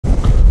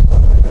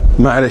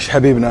معلش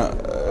حبيبنا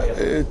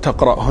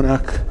تقرأ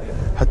هناك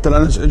حتى لا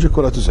نزعجك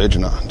ولا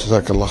تزعجنا.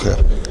 جزاك الله خير.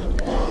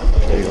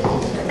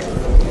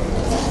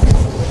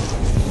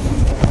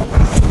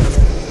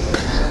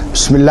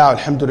 بسم الله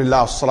والحمد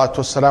لله والصلاة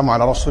والسلام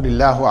على رسول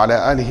الله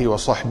وعلى آله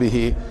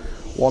وصحبه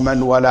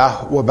ومن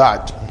والاه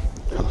وبعد.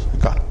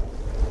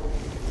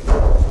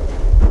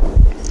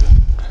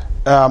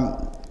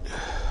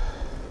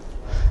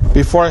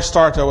 Before I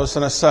start, I was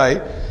going to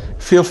say,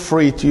 feel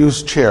free to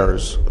use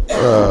chairs.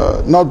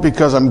 Not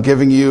because I'm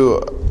giving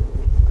you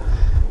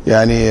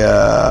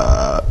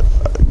a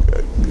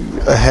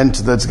hint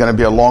that's going to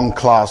be a long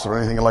class or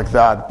anything like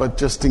that, but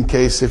just in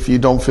case if you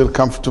don't feel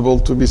comfortable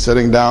to be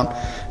sitting down,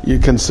 you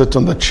can sit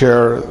on the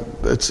chair.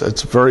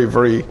 It's very,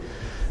 very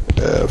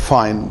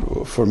fine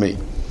for me.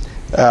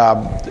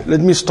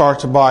 Let me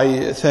start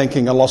by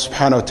thanking Allah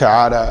subhanahu wa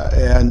ta'ala,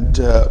 and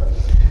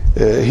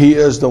He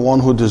is the one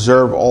who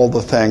deserves all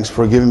the thanks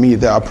for giving me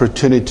the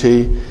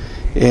opportunity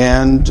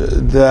and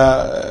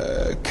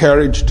the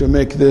courage to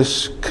make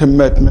this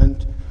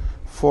commitment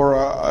for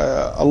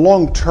a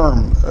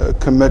long-term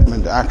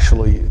commitment,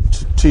 actually,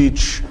 to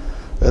teach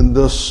in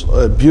this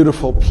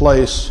beautiful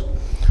place,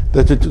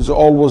 that it has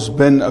always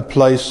been a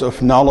place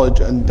of knowledge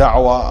and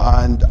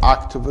da'wah and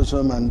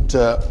activism and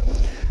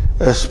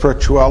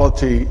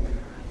spirituality.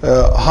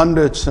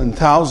 Hundreds and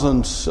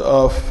thousands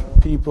of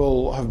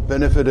people have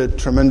benefited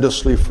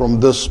tremendously from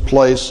this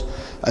place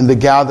and the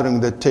gathering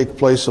that take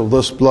place of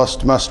this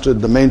blessed masjid,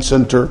 the main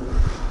center,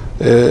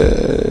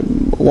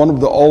 one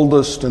of the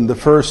oldest and the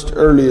first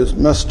earliest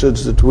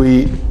masjids that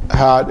we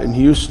had in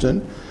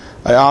Houston.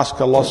 I ask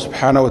Allah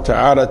subhanahu wa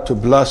ta'ala to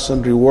bless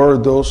and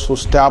reward those who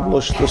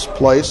established this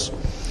place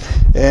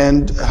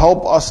and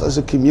help us as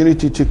a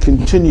community to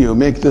continue,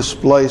 make this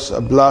place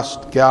a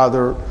blessed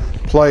gather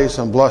place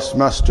and blessed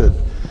masjid.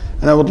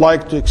 And I would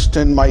like to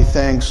extend my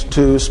thanks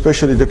to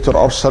especially Dr.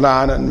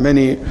 Arsalan and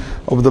many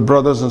of the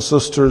brothers and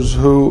sisters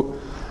who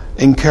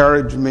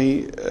encouraged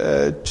me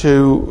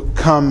to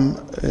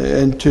come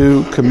and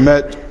to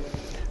commit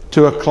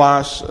to a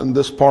class in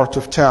this part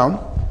of town.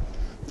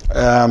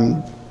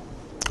 And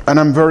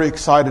I'm very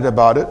excited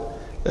about it,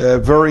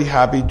 very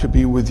happy to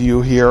be with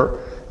you here.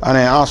 And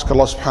I ask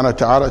Allah subhanahu wa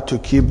ta'ala to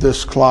keep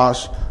this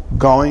class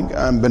going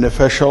and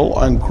beneficial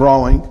and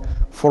growing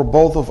for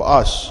both of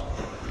us.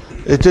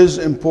 It is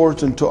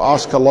important to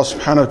ask Allah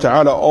subhanahu wa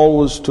ta'ala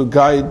always to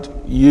guide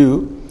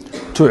you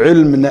to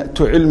ilm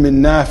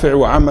nafi'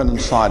 wa amal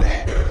salih,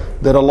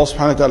 that Allah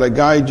subhanahu wa ta'ala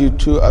guide you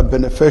to a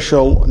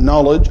beneficial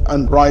knowledge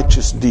and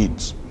righteous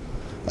deeds.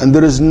 And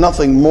there is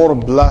nothing more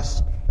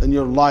blessed in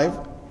your life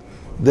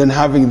than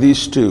having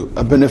these two,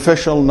 a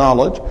beneficial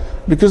knowledge,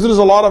 because there is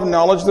a lot of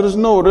knowledge, there is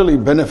no really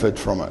benefit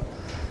from it.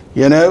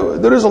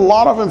 There is a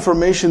lot of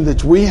information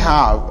that we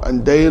have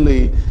and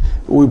daily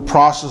we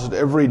process it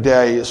every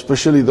day,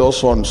 especially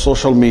those on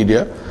social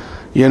media,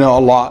 a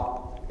lot.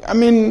 I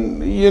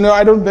mean,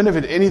 I don't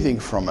benefit anything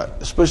from it,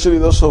 especially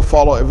those who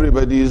follow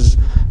everybody's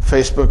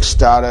Facebook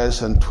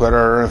status and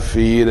Twitter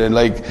feed and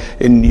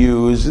in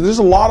news. There's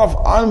a lot of,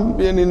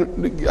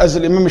 as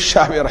Imam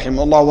al-Shafi'i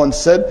rahimahullah once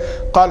said,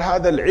 قال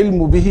هذا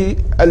العلم به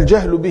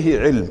الجهل به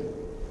علم.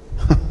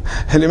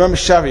 Imam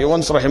al-Shafi'i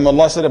once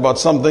rahimahullah said about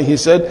something, he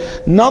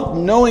said, not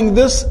knowing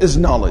this is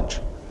knowledge.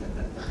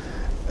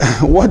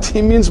 What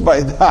he means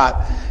by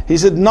that, he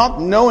said,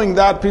 not knowing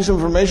that piece of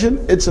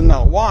information, it's a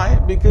no. Why?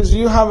 Because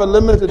you have a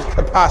limited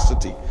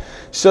capacity.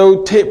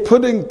 So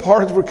putting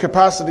part of your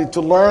capacity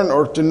to learn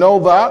or to know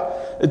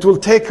that, it will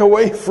take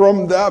away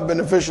from that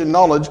beneficial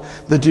knowledge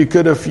that you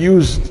could have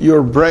used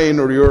your brain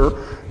or your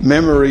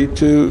memory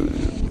to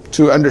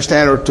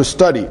understand or to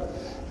study.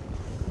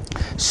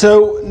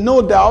 So,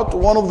 no doubt,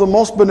 one of the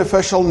most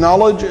beneficial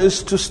knowledge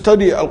is to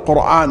study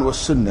Al-Quran wa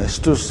Sunnah, is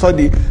to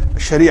study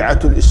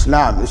Shari'atul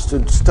Islam, is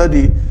to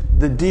study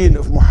the deen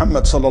of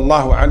Muhammad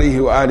sallallahu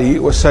alayhi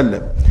wa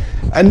sallam.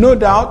 And no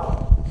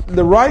doubt,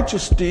 the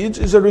righteous deeds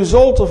is a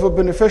result of a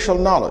beneficial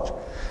knowledge.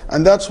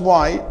 And that's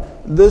why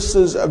this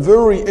is a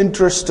very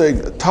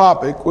interesting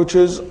topic, which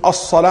is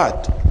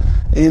As-Salat.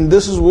 And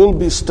this will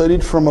be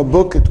studied from a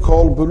book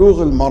called Bulugh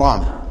Al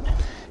Maram.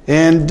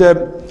 And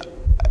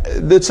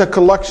it's a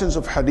collections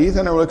of hadith,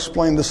 and I will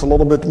explain this a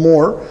little bit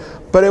more.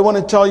 But I want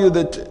to tell you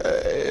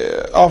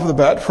that off the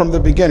bat, from the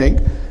beginning,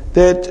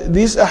 that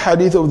these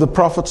ahadith of the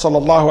Prophet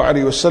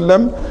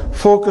ﷺ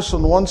focus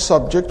on one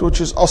subject,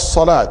 which is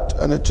as-salat,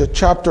 and it's a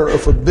chapter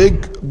of a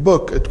big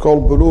book. It's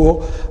called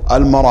Bulugh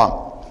Al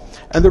Maram.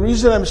 And the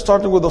reason I'm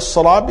starting with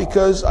as-salat,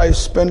 because I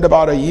spent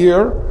about a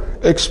year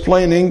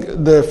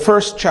explaining the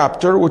first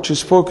chapter, which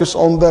is focused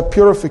on the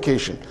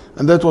purification,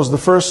 and that was the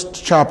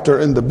first chapter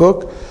in the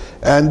book.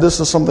 And this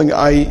is something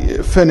I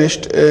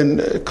finished in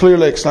Clear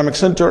Lake Islamic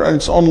Center, and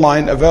it's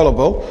online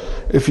available.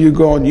 If you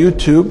go on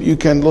YouTube, you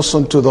can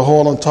listen to the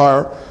whole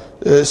entire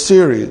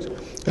series.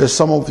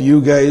 Some of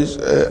you guys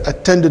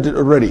attended it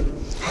already.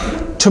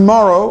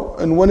 Tomorrow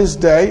and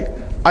Wednesday,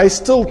 I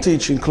still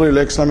teach in Clear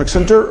Lake Islamic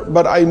Center,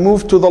 but I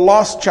move to the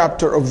last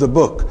chapter of the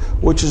book,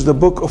 which is the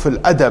book of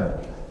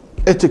Al-Adab,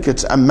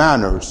 etiquettes and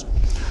manners.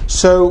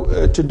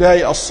 So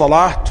today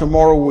as-salah,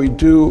 tomorrow we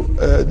do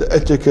the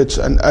etiquettes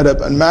and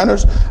adab and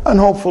manners, and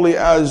hopefully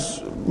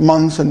as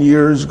months and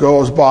years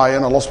goes by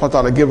and Allah subhanahu wa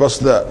ta'ala give us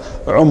the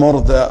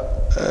umr,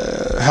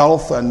 the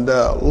health and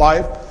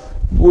life,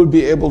 we'll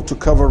be able to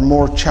cover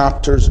more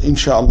chapters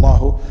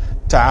inshaAllah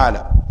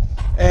ta'ala.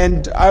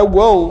 And I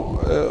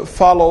will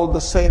follow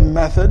the same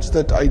methods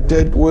that I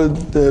did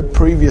with the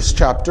previous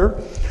chapter,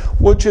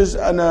 which is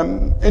an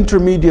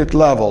intermediate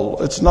level.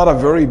 It's not a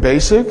very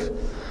basic,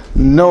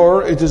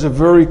 nor it is a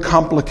very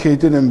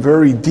complicated and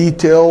very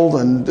detailed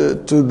and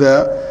to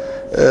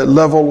the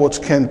level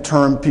which can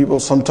turn people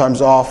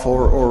sometimes off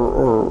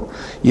or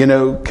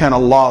kind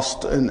of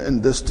lost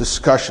in these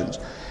discussions.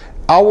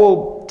 I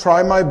will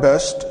try my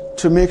best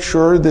to make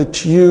sure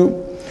that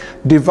you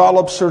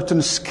develop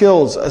certain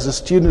skills as a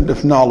student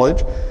of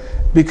knowledge,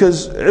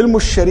 because ilm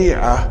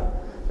al-sharia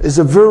is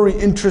a very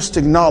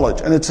interesting knowledge,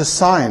 and it's a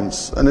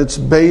science, and it's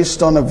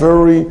based on a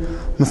very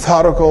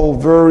methodical,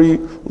 very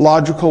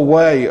logical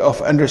way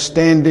of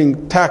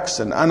understanding texts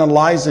and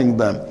analyzing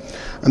them.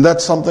 And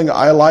that's something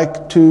I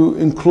like to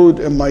include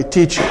in my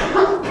teaching,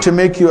 to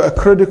make you a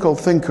critical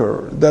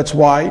thinker. That's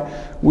why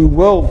we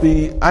will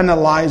be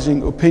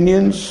analyzing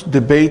opinions,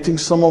 debating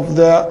some of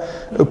the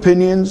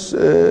opinions,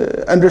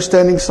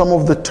 understanding some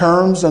of the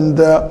terms and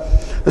the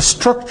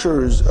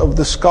structures of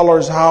the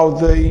scholars, how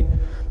they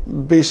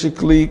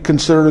basically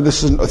consider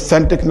this as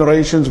authentic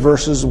narrations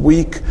versus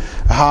weak,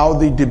 how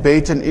they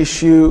debate an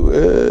issue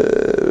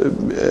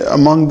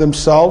among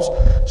themselves,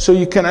 so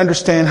you can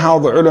understand how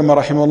the ulama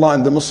rahimahullah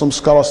and the Muslim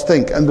scholars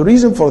think. And the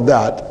reason for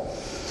that,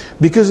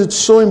 because it's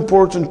so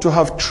important to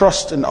have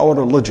trust in our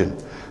religion,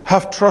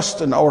 have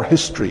trust in our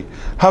history,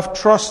 have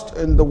trust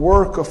in the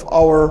work of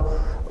our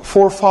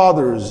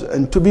forefathers,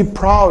 and to be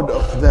proud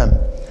of them.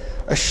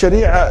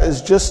 Sharia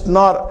is just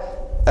not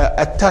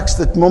a text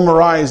that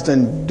memorized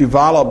and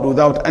developed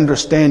without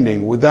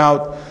understanding,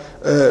 without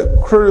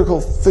critical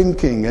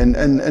thinking and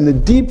a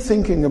deep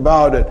thinking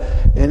about it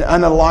and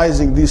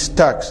analyzing these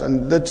texts.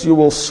 And that you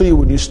will see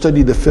when you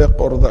study the fiqh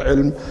or the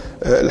ilm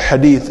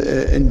al-hadith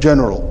in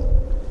general.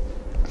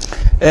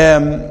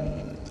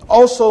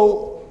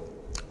 Also,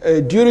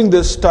 during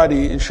this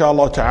study,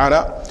 inshallah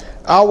ta'ala,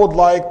 I would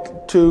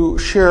like to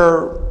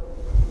share,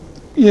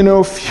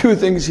 a few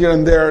things here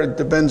and there. It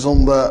depends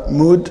on the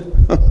mood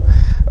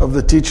of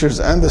the teachers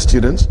and the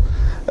students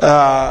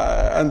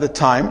and the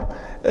time.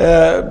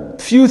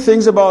 Few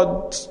things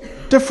about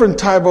different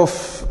type of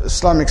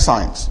Islamic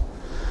science.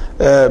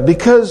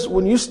 Because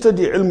when you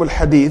study ilm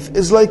al-hadith,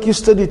 it's like you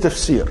study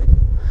tafsir.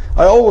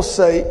 I always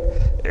say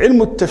ilm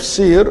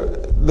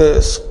al-tafsir,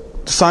 the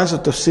science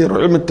of tafsir or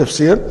ilm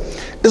al-tafsir,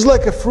 is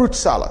like a fruit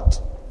salad.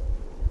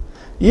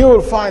 You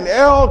will find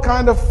all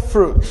kind of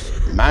fruits.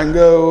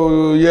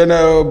 Mango,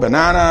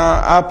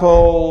 banana,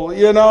 apple,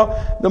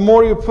 the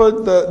more you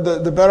put,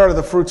 the better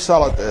the fruit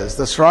salad is.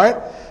 That's right.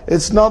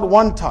 It's not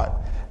one type.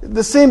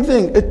 The same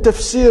thing,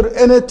 tafsir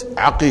in it,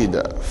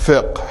 aqidah,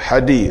 fiqh,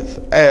 hadith,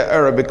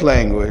 Arabic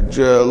language,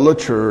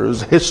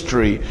 literatures,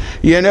 history,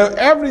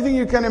 everything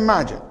you can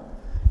imagine.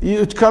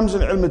 It comes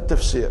in ilm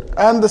al-tafsir.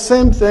 And the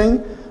same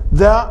thing,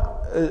 the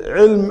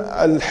ilm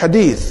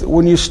al-hadith,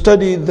 when you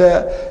study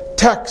the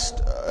text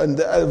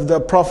of the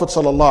Prophet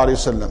sallallahu alaihi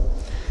wasallam.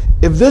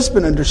 If this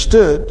been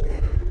understood,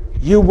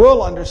 you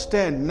will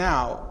understand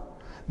now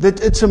that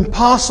it's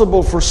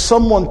impossible for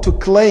someone to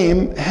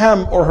claim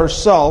him or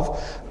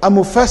herself a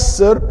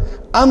mufassir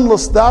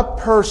unless that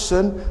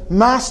person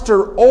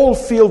master all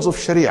fields of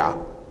sharia.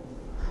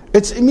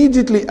 It's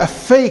immediately a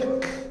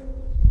fake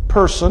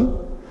person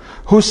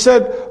who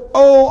said,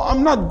 oh,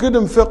 I'm not good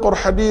in fiqh or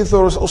hadith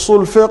or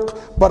usul fiqh,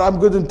 but I'm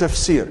good in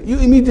tafsir. You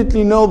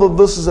immediately know that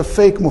this is a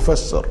fake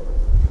mufassir.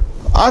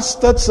 That's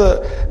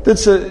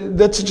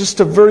just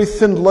a very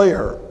thin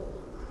layer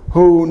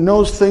who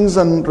knows things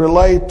and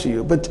relate to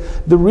you. But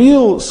the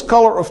real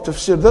scholar of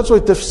tafsir, that's why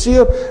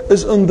tafsir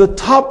is on the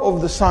top of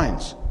the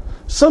science.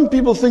 Some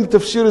people think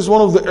tafsir is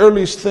one of the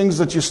earliest things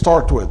that you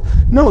start with.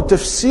 No,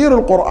 tafsir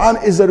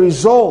al-Quran is a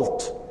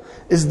result,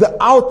 is the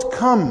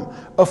outcome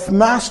of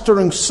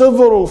mastering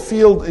several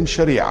fields in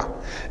Sharia.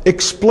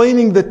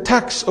 Explaining the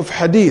text of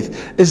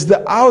hadith is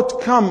the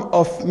outcome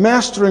of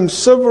mastering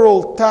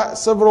several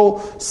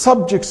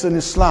subjects in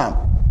Islam.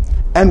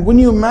 And when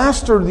you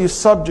master these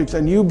subjects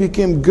and you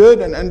become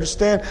good and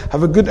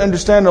have a good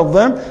understanding of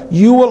them,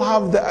 you will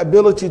have the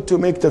ability to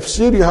make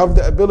tafsir, you have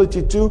the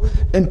ability to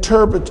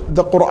interpret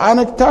the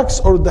Quranic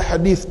text or the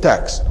hadith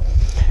text.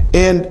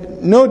 And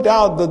no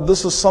doubt that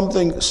this is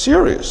something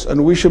serious,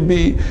 and we should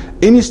be,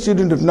 any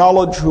student of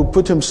knowledge who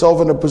put himself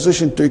in a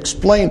position to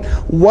explain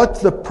what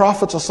the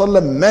Prophet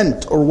ﷺ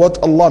meant or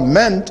what Allah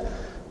meant,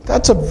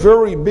 that's a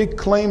very big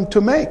claim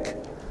to make.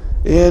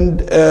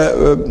 And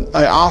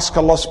I ask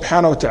Allah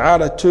subhanahu wa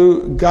ta'ala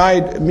to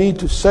guide me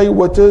to say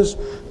what is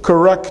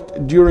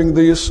correct during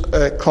these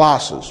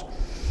classes.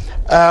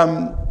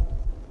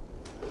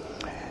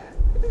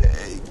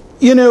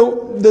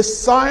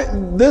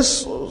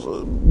 This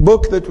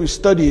book that we're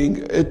studying,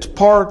 it's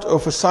part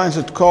of a science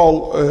that's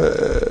called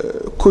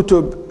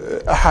Kutub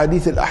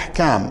Ahadith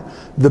al-Ahkam,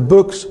 the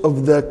books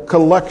of the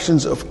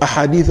collections of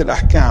ahadith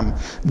al-ahkam,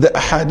 the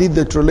ahadith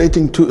that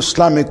relating to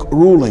Islamic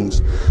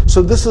rulings.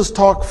 So this is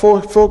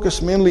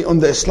focused mainly on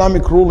the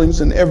Islamic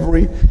rulings in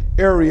every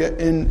area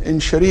in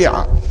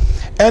Sharia.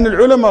 And the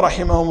ulama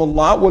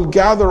rahimahumullah will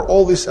gather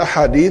all these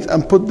ahadith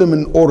and put them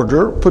in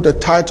order, put a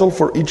title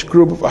for each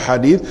group of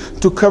ahadith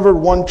to cover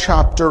one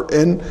chapter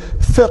in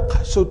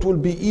fiqh. So it will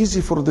be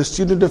easy for the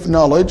student of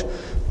knowledge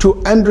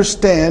to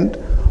understand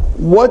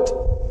what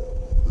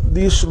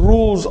these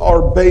rules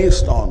are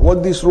based on,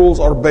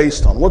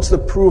 what's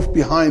the proof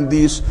behind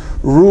these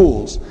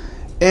rules.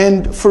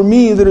 And for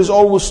me, there is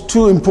always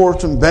two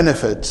important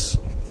benefits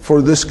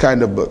for this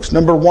kind of books.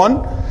 Number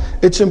one,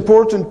 it's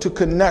important to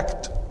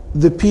connect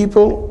the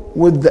people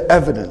with the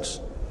evidence.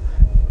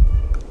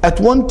 At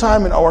one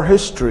time in our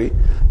history,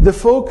 the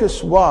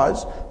focus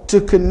was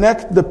to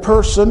connect the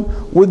person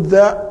with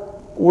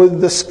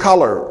the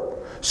scholar.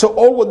 So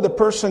all what the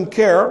person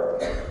care,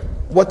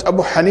 what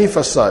Abu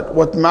Hanifa said,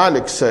 what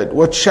Malik said,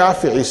 what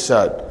Shafi'i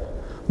said.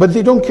 But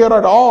they don't care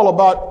at all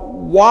about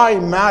why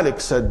Malik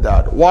said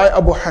that, why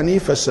Abu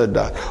Hanifa said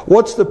that.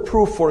 What's the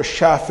proof for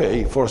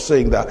Shafi'i for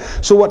saying that?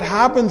 So what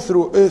happened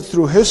through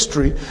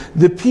history,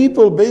 the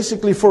people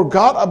basically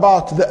forgot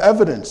about the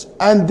evidence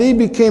and they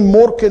became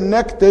more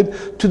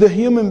connected to the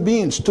human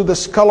beings, to the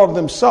scholar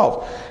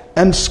themselves.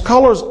 And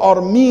scholars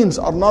are means,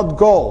 are not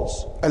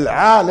goals.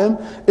 Al-alim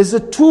is a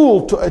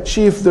tool to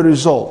achieve the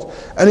result.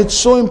 And it's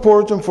so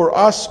important for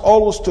us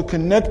always to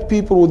connect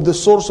people with the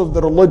source of the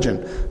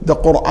religion, the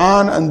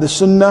Quran and the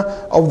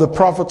Sunnah of the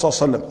Prophet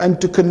ﷺ, and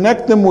to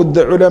connect them with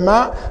the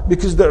ulama,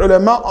 because the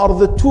ulama are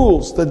the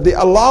tools that they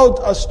allowed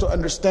us to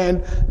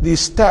understand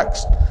these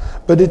texts.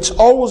 But it's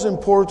always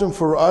important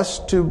for us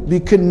to be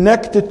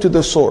connected to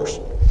the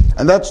source.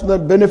 And that's the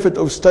benefit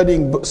of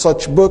studying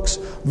such books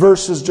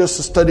versus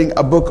just studying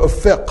a book of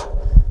fiqh.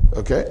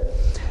 Okay?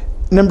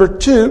 Number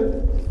two,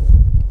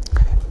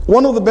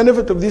 one of the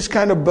benefits of these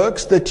kind of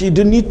books that you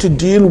do need to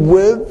deal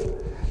with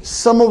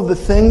some of the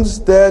things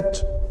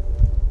that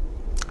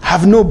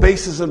have no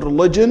basis in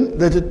religion,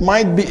 that it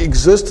might be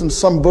exist in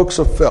some books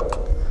of fiqh.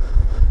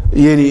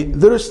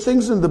 There is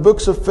things in the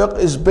books of fiqh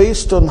is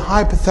based on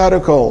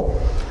hypothetical,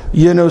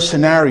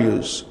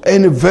 scenarios,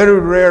 and very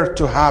rare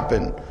to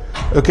happen.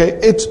 Okay,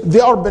 they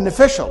are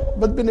beneficial,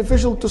 but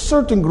beneficial to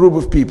certain group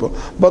of people,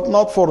 but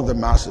not for the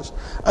masses.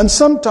 And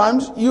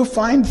sometimes you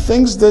find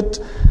things that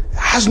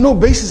has no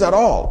basis at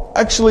all.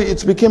 Actually,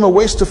 it's become a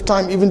waste of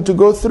time even to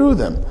go through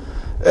them.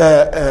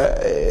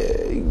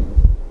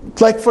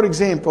 Like for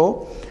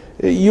example,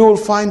 you will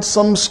find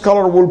some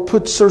scholar will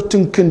put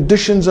certain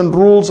conditions and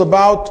rules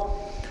about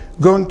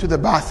going to the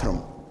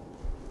bathroom.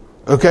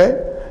 Okay,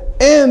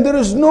 and there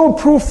is no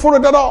proof for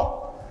it at all.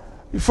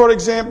 For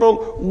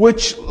example,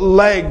 which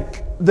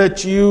leg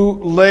that you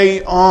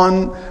lay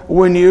on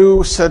when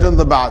you sit in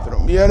the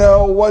bathroom.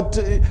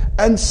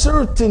 And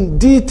certain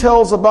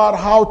details about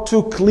how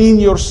to clean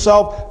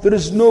yourself. There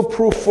is no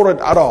proof for it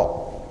at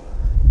all.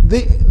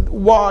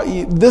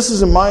 This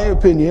is, in my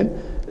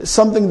opinion,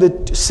 something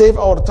that save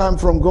our time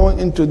from going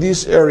into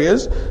these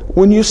areas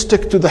when you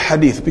stick to the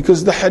hadith.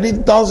 Because the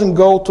hadith doesn't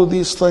go to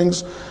these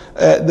things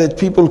that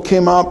people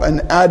came up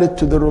and added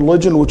to the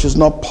religion, which is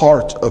not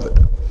part of it.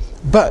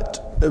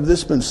 But, if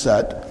this been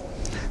said,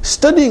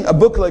 studying a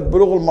book like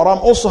Bulugh Al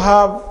Maram also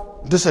have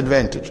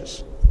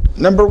disadvantages.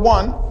 Number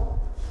one,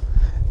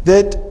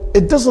 that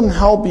it doesn't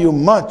help you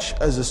much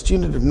as a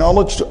student of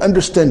knowledge to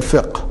understand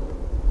fiqh.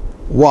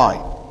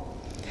 Why?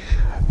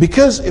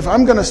 Because if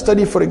I'm going to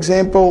study, for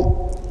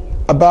example,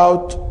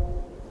 about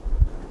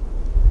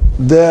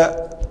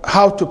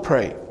how to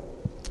pray,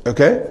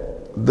 okay?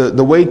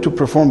 The way to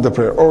perform the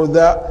prayer, or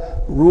the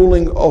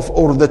ruling of,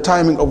 or the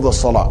timing of the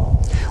salah.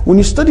 When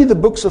you study the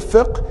books of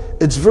fiqh,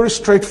 it's very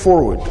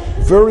straightforward,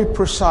 very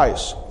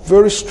precise,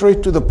 very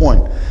straight to the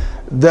point.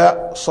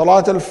 The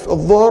salat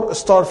al-dhuhr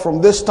start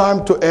from this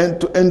time to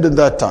end in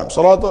that time.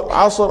 Salat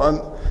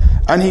al-asr,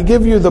 and he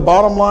give you the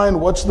bottom line,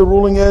 what's the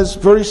ruling is,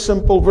 very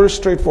simple, very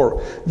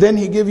straightforward. Then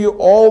he give you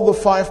all the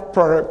 5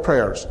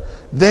 prayers.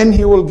 Then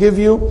he will give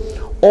you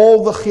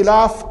all the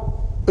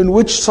khilaf, in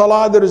which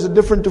salah there is a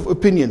different of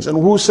opinions, and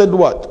who said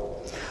what.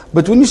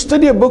 But when you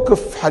study a book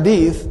of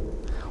hadith,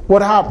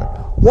 what happened?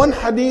 One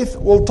hadith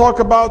will talk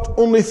about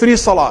only 3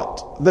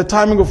 salat, the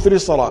timing of 3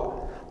 salat.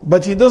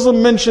 But he doesn't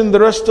mention the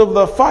rest of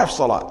the 5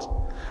 salat.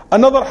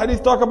 Another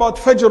hadith talk about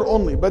Fajr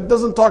only, but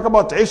doesn't talk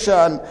about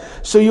Isha.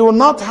 So you will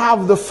not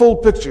have the full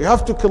picture. You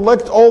have to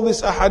collect all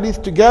these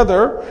ahadith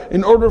together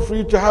in order for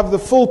you to have the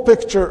full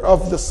picture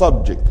of the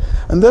subject.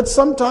 And that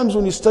sometimes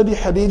when you study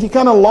hadith, you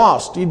kind of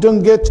lost. You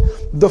don't get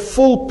the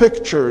full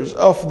pictures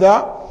of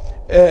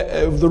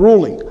the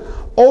ruling.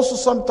 Also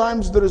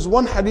sometimes there is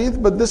one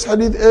hadith, but this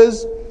hadith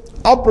is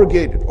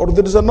abrogated, or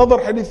there is another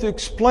hadith to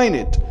explain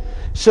it.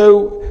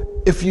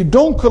 So if you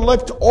don't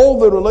collect all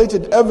the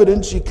related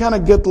evidence, you kind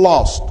of get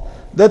lost.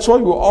 That's why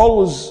we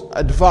always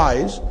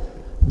advise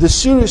the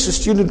serious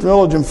student of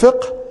knowledge in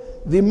fiqh,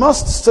 they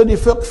must study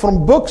fiqh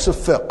from books of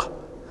fiqh.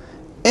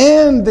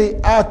 And they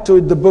add to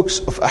it the books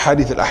of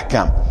ahadith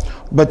al-ahkam.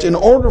 But in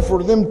order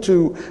for them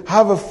to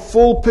have a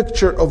full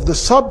picture of the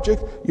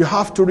subject, you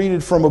have to read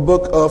it from a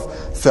book of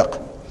fiqh.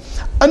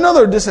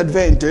 Another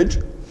disadvantage,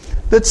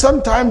 that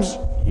sometimes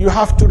you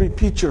have to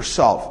repeat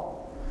yourself.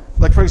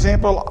 Like for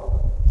example,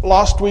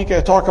 last week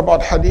I talked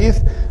about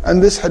hadith,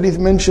 and this hadith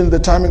mentioned the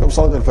timing of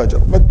Salat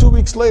al-Fajr. But 2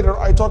 weeks later,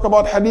 I talk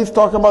about hadith,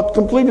 talk about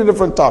completely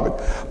different topic.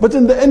 But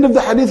in the end of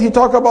the hadith, he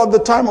talked about the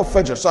time of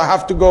Fajr. So I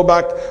have to go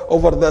back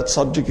over that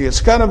subject. It's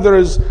kind of, there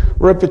is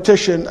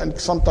repetition, and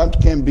sometimes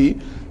can be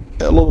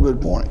a little bit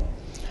boring.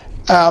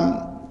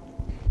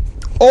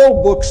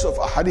 All books of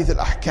Ahadith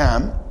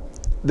al-Ahkam,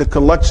 the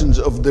collections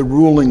of the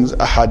rulings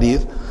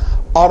Ahadith,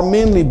 are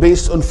mainly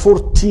based on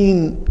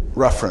 14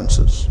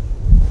 references.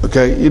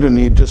 Okay, you don't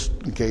need, just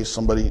in case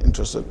somebody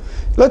interested.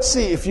 Let's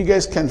see if you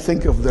guys can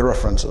think of the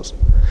references.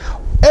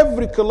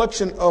 Every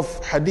collection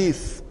of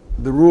hadith,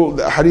 the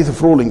hadith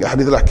of ruling,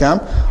 hadith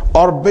al-ahkam,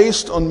 are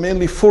based on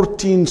mainly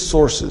 14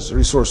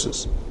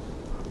 resources.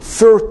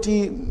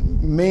 30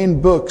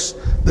 main books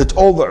that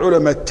all the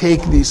ulama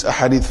take these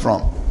hadith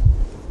from.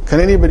 Can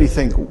anybody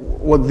think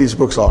what these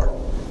books are?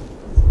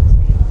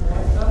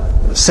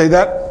 Say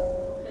that.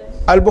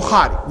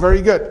 Al-Bukhari,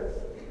 very good.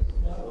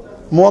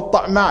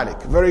 Muwatta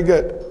Malik, very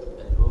good.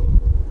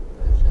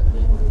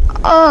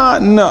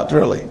 Not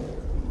really.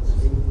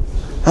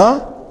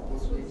 Huh?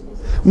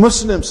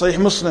 Muslim, Sahih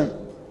Muslim.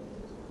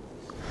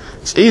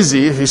 It's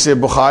easy if you say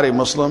Bukhari,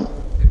 Muslim.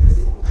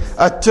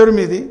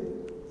 At-Tirmidhi.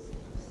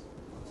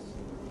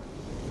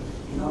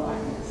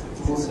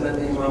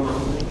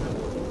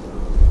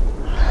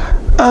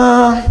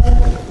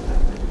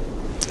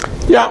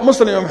 Yeah,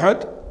 Muslim Imam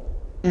Ahmad.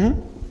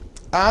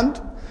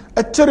 And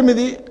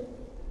At-Tirmidhi,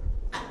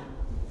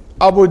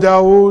 Abu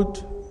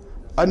Dawood,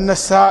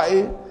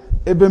 An-Nasa'i,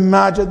 Ibn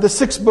Majah, the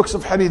 6 books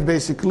of hadith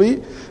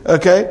basically,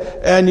 okay,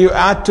 and you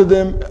add to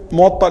them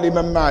Muwatta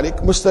Imam Malik,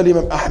 Musnad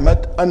Imam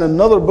Ahmad, and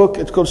another book,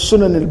 it's called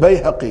Sunan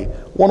al-Bayhaqi,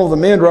 one of the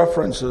main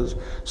references,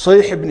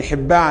 Sahih ibn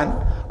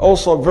Hibban,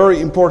 also a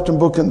very important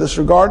book in this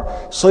regard,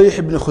 Sahih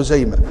ibn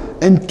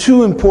Khuzaymah, and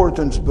 2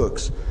 important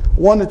books.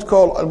 One it's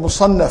called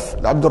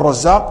Al-Musannaf Abdul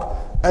Razzaq,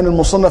 and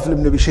Al-Musannaf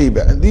Ibn Abi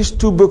Shaybah. And these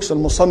 2 books,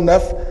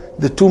 Al-Musannaf,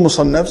 the 2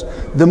 Musannafs,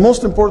 the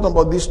most important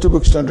about these 2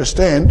 books to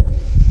understand,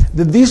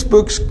 that these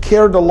books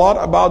cared a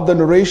lot about the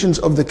narrations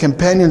of the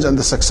companions and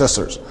the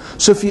successors.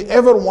 So if you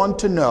ever want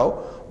to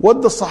know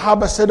what the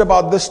Sahaba said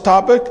about this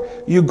topic,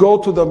 you go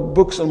to the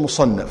books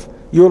Al-Musannaf.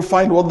 You will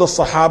find what the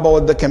Sahaba,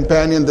 what the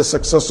companion, the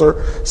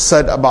successor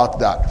said about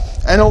that.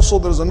 And also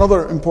there's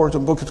another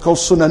important book, it's called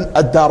Sunan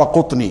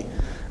Ad-Daraqutni.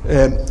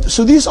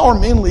 So these are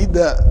mainly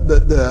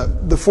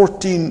the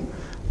 14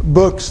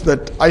 books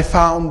that I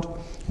found.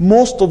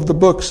 Most of the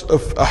books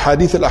of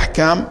Ahadith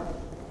al-Ahkam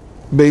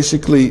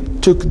basically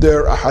took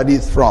their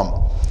Ahadith from.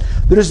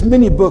 There is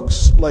many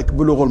books like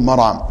Bulugh Al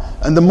Maram,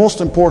 and the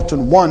most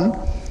important one,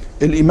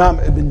 Imam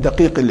Ibn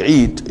Daqiq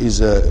al-Eid,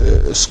 is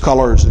a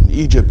scholar in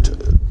Egypt,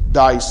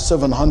 died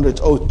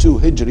 702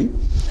 Hijri,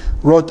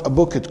 wrote a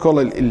book, it's called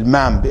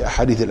Al-Ilmam bi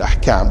Ahadith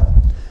al-Ahkam.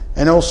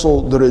 And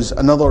also there is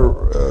another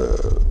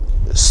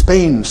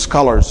Spain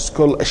scholar, it's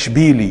called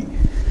Ashbili,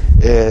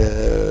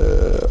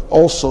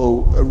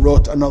 also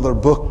wrote another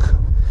book.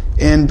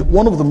 And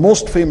one of the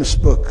most famous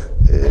book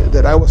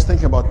that I was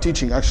thinking about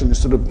teaching actually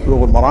instead of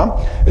Bulugh Al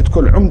Maram, it's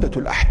called Umdat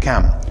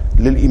Al-Ahkam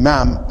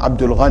للإمام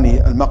عبد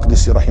الغني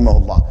المقدسي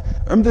رحمه الله.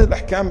 Umdat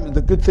Al-Ahkam,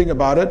 the good thing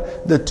about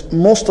it, that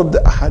most of the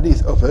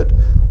ahadith of it,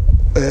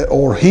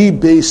 or he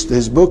based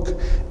his book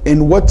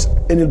in what's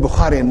in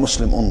Al-Bukhari and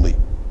Muslim only.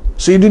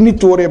 So you don't need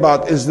to worry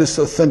about is this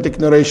authentic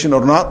narration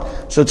or not.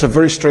 So it's a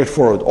very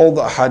straightforward. All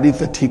the hadith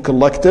that he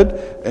collected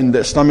in the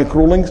Islamic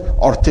rulings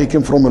are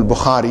taken from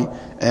Al-Bukhari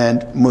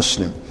and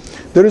Muslim.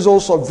 There is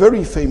also a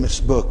very famous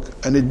book,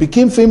 and it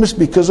became famous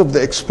because of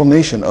the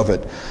explanation of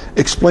it,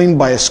 explained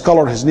by a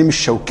scholar. His name is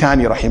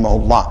Shawkani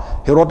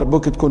rahimahullah. He wrote a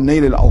book called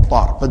Nail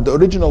al-Awtar, but the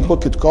original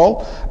book is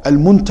called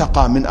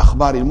Al-Muntaqa min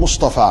Akhbar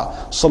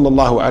al-Mustafa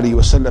sallallahu alayhi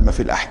wa sallam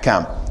fi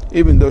al-Ahkam.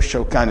 Even though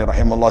Shawkani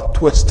rahimahullah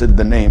twisted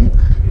the name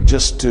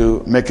just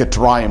to make it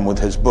rhyme with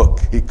his book,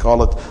 he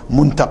called it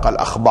Muntaqa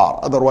al-Akhbar.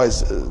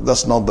 Otherwise,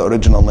 that's not the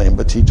original name,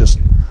 but he just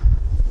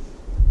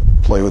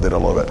play with it a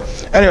little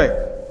bit.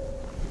 Anyway,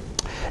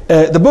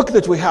 the book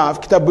that we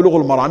have, Kitab Bulugh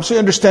Al Maram, so you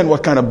understand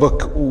what kind of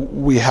book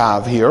we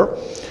have here.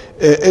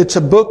 It's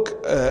a book,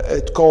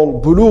 it's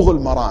called Bulugh Al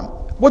Maram.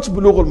 What's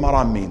Bulugh Al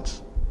Maram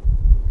means?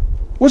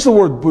 What's the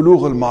word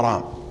Bulugh Al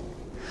Maram?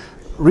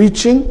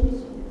 Reaching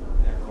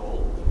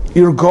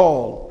your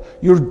goal,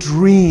 your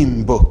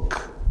dream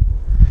book.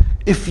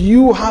 If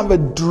you have a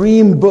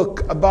dream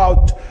book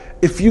about,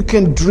 if you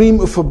can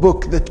dream of a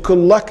book that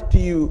collect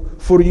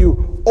for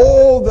you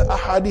all the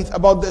ahadith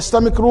about the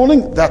Islamic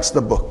ruling, that's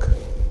the book.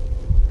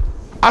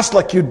 That's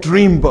like your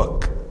dream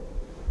book.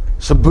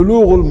 So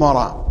Bulugh Al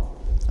Maram.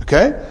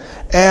 Okay?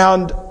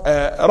 And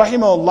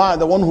rahimahullah,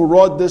 the one who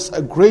wrote this,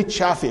 a great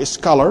Shafi'i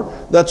scholar.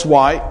 That's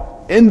why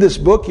in this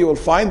book you will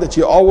find that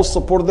he always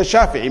support the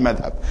Shafi'i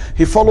madhab.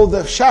 He followed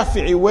the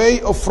Shafi'i way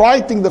of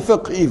writing the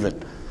fiqh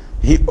even.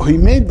 He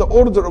made the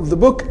order of the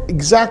book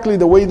exactly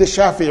the way the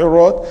Shafi'i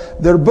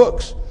wrote their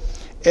books.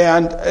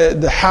 and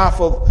the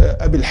Hafiz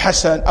Abu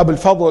al-Hasan, Abu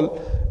al-Fadl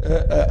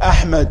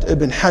Ahmad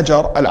ibn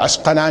Hajar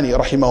al-Asqalani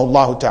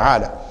rahimahullah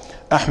ta'ala.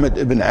 Ahmad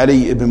ibn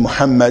Ali ibn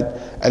Muhammad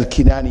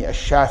al-Kinani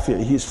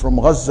al-Shafi'i. He's from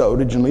Gaza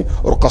originally,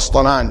 or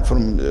Qastalan,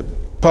 from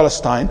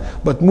Palestine,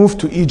 but moved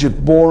to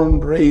Egypt, born,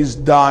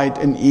 raised, died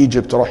in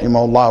Egypt,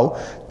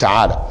 rahimahullah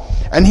ta'ala.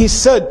 And he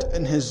said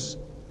in his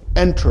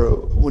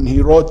intro, when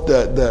he wrote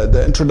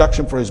the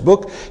introduction for his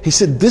book, he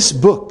said, this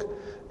book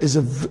is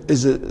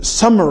a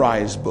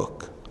summarized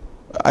book.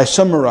 I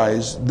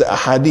summarized the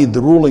ahadith,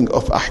 the ruling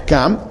of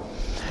ahkam.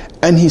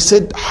 And he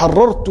said,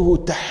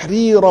 حررته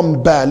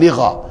تحريرا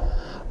بالغا.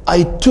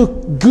 I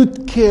took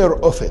good care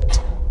of it.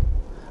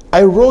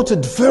 I wrote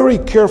it very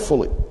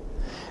carefully.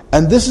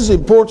 And this is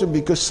important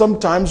because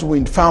sometimes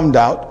we found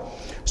out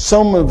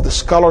some of the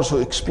scholars who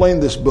explain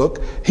this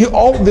book, they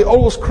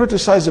always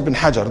criticize Ibn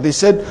Hajar. They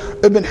said,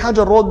 Ibn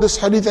Hajar wrote this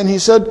hadith and he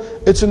said,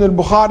 it's in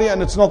al-Bukhari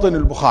and it's not in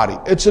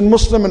al-Bukhari. It's in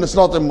Muslim and it's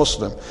not in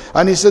Muslim.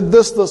 And he said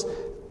this.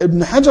 Ibn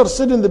Hajar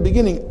said in the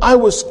beginning, I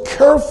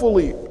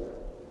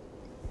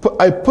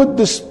put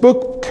this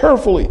book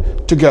carefully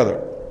together.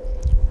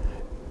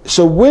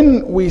 So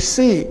when we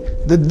see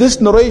that this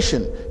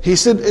narration, he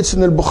said it's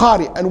in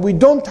al-Bukhari, and we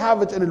don't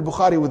have it in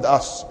al-Bukhari with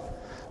us.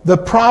 The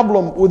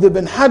problem with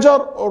Ibn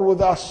Hajar or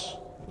with us?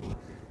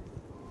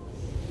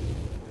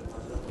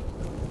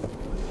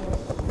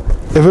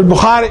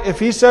 If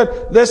he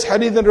said this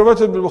hadith is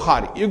reported in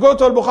al-Bukhari, you go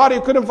to al-Bukhari,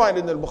 you couldn't find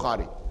it in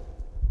al-Bukhari.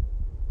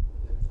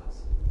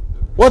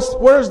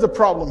 Where is the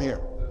problem here?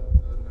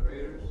 The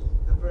narrators,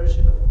 the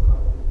version of the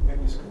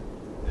manuscript.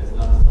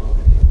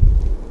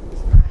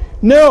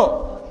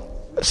 No.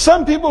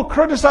 Some people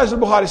criticize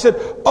al-Bukhari, said,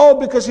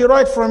 because he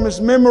writes from his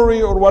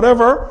memory or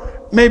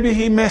whatever, maybe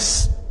he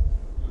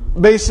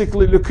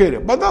basically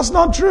located. But that's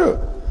not true.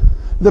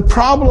 The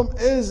problem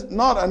is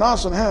not on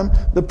us and him.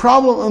 The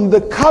problem on the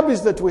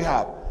copies that we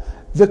have.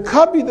 The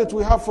copy that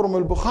we have from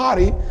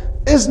al-Bukhari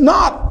is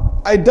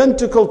not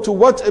identical to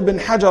what Ibn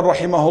Hajar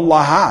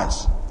rahimahullah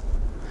has.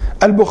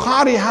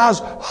 Al-Bukhari has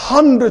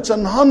hundreds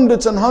and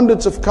hundreds and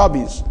hundreds of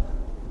copies.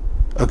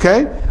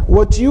 Okay?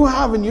 What you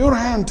have in your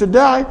hand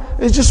today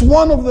is just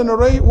one of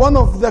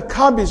the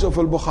copies of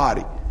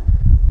al-Bukhari.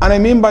 And I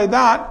mean by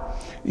that,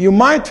 you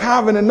might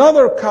have in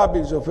another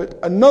copies of it,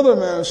 another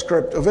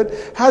manuscript of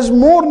it, has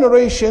more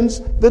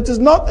narrations that does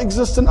not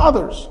exist in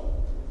others.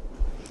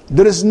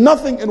 There is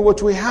nothing in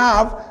what we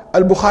have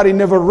al-Bukhari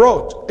never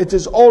wrote. It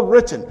is all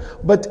written.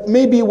 But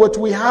maybe what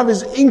we have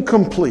is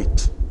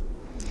incomplete.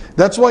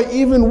 That's why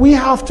even we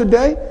have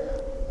today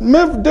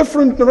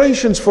different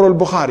narrations for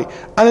al-Bukhari.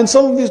 And in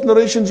some of these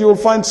narrations you will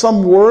find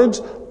some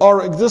words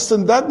are exist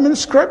in that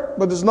manuscript,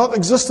 but does not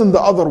exist in the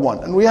other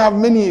one. And we have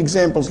many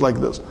examples like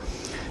this.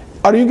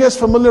 Are you guys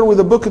familiar with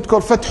a book it's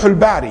called Fath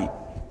al-Bari?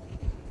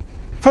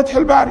 Fath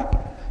al-Bari.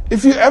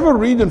 If you ever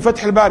read in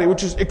Fath al-Bari,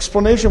 which is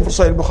explanation for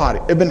Sahih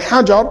al-Bukhari, Ibn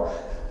Hajar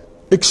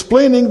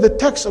explaining the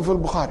text of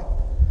al-Bukhari.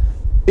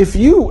 If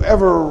you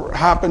ever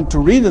happen to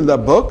read in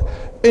that book,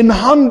 in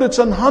hundreds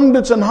and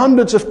hundreds and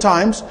hundreds of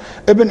times,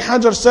 Ibn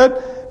Hajar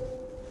said,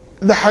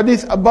 the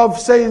hadith above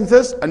saying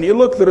this, and you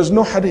look, there is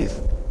no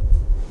hadith.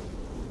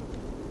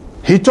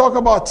 He talk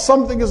about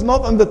something is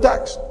not in the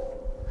text.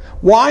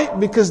 Why?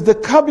 Because the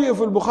copy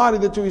of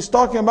al-Bukhari that he's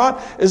talking about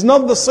is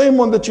not the same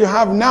one that you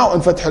have now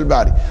in Fath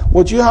al-Bari.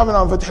 What you have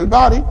now in Fath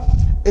al-Bari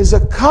is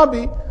a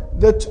copy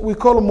that we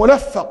call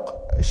mulaffaq.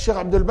 Sheikh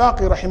Abdul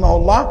Baqi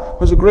rahimahullah,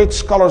 who's a great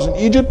scholar in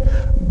Egypt,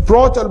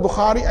 brought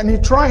al-Bukhari and he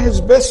tried his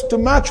best to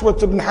match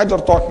what Ibn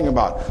Hajar talking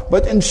about.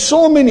 But in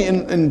so many,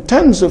 in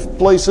tens of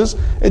places,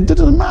 it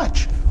didn't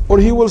match. Or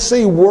he will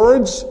say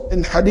words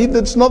in hadith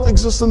that does not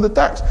exist in the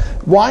text.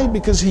 Why?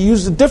 Because he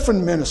used a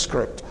different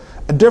manuscript,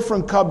 a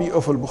different copy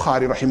of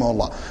al-Bukhari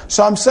rahimahullah.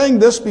 So I'm saying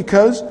this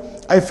because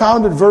I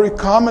found it very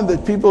common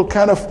that people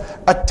kind of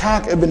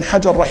attack Ibn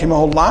Hajar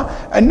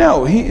rahimahullah. And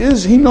no,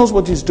 he knows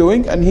what he's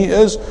doing, and he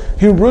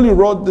really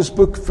wrote this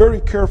book very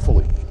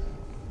carefully.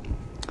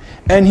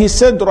 And he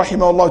said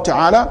rahimahullah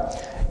ta'ala,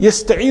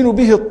 يَسْتَعِينُ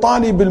بِهِ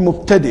الطَّالِبِ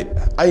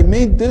الْمُبْتَدِئ. I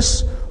made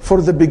this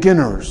for the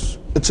beginners.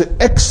 It's an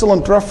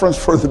excellent reference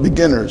for the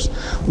beginners.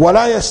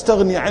 وَلَا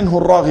يَسْتَغْنِي عَنْهُ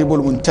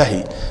الرَّاغِبُ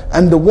الْمُنْتَهِي.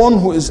 And the one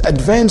who is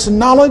advanced in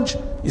knowledge,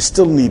 you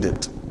still need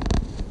it.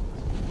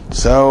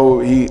 So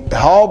he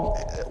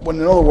helped, when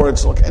in other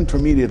words, like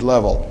intermediate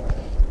level.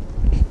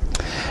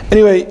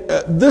 Anyway,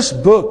 this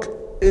book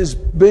has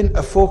been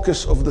a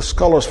focus of the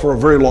scholars for a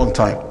very long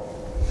time.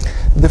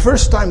 The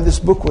first time this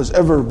book was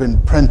ever been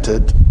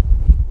printed,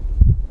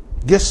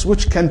 guess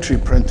which country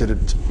printed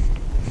it?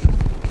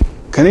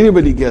 Can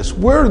anybody guess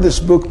where this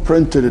book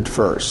printed it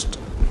first?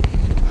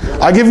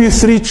 I'll give you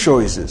three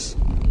choices.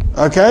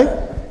 Okay?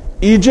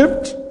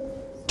 Egypt,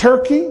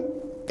 Turkey,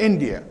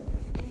 India.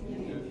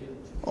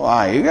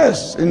 Why? You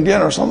guys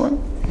Indian or something?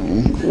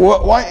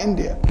 Why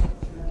India?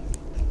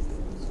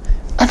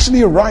 Actually,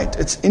 you're right.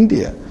 It's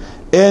India.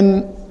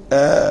 In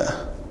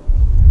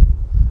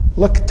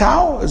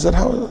Lucknow, is that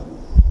how?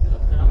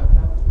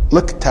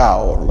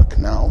 Lucknow or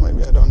Lucknow,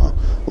 maybe, I don't know.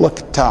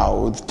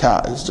 Lucknow with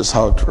ta is just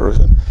how it's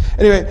written.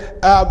 Anyway,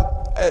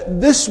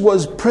 This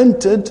was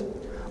printed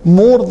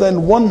more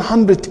than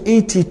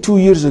 182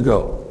 years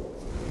ago.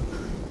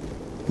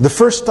 The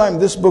first time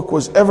this book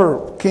was ever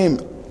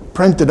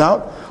printed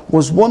out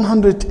was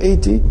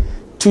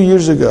 182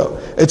 years ago.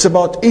 It's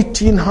about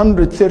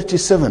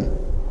 1837.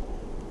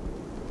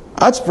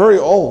 That's very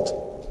old.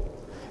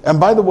 And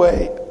by the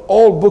way,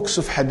 all books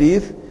of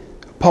hadith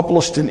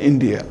published in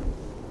India.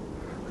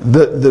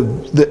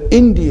 The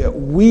India,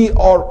 we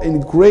are in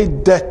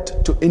great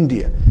debt to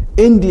India.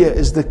 India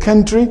is the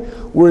country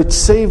where it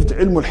saved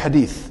ilm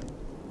al-hadith.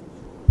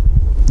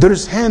 There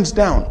is hands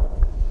down.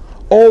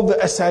 All the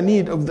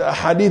asanid of the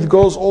hadith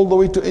goes all the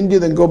way to India,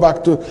 then go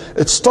back to,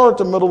 it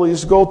started in Middle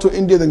East, go to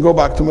India, then go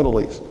back to Middle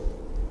East.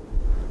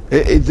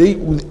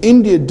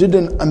 India did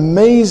an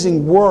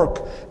amazing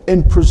work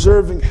in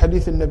preserving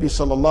hadith in Nabi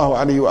sallallahu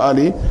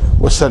alayhi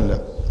wa sallam.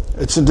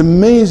 It's an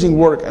amazing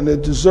work, and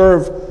it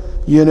deserves,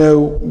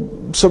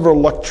 several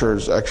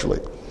lectures actually.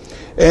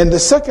 And the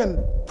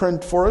second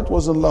print for it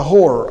was in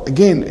Lahore,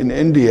 again in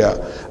India,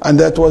 and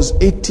that was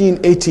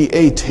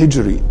 1888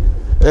 Hijri.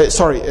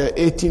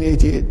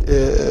 1888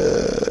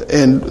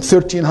 and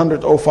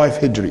 1305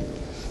 Hijri.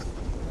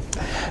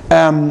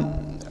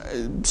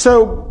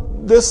 So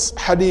this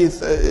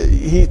hadith,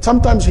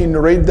 sometimes he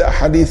narrates the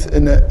hadith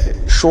in a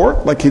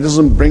short, like he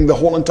doesn't bring the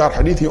whole entire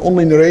hadith, he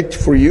only narrates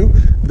for you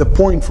the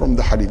point from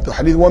the hadith. The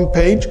hadith 1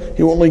 page,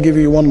 he will only give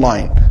you 1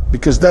 line,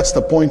 because that's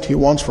the point he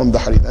wants from the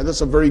hadith. And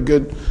that's a very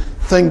good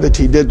thing that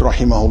he did,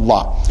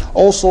 rahimahullah.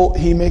 Also,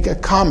 he make a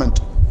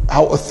comment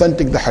how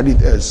authentic the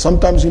hadith is.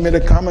 Sometimes he made a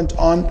comment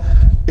on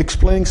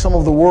explaining some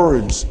of the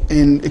words,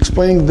 in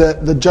explaining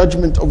the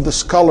judgment of the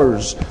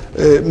scholars,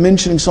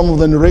 mentioning some of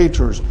the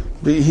narrators.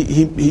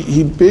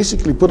 He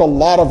basically put a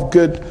lot of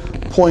good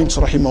points,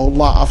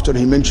 rahimahullah, after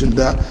he mentioned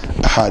the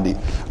hadith.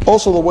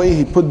 Also, the way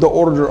he put the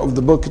order of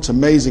the book, it's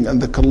amazing, and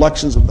the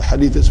collections of the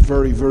hadith is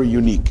very, very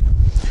unique.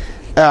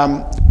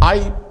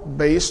 I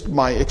based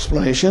my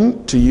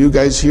explanation to you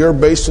guys here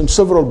based on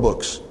several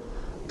books.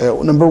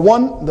 Number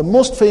one, the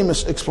most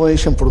famous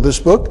explanation for this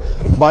book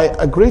by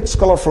a great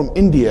scholar from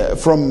India,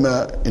 from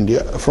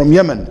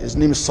Yemen. His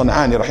name is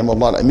San'ani,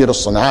 rahimahullah, Al-Amir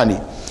al-San'ani,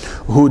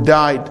 who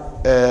died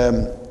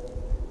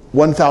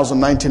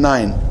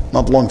 1099,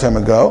 not a long time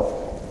ago.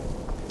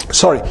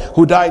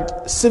 Who died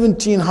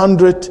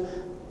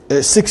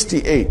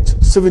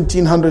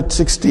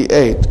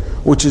 1768,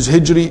 which is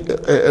Hijri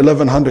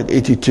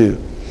 1182.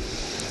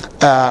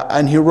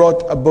 And he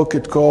wrote a book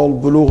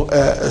called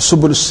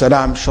Subul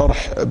al-Salam, Sharh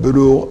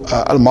Bulugh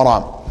Al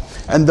Maram.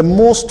 And the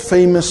most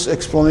famous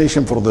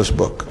explanation for this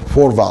book,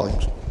 4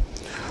 volumes.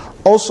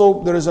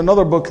 Also, there is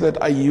another book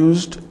that I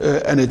used,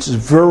 and it's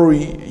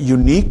very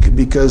unique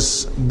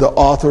because the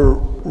author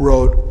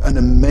wrote an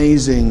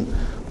amazing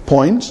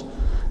point.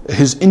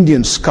 His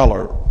Indian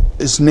scholar,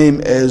 his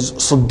name is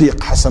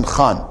Siddiq Hassan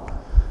Khan,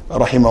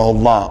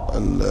 rahimahullah,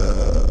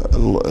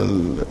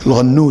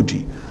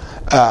 al-Ghannuji,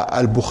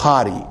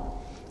 al-Bukhari.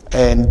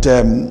 And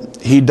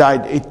he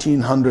died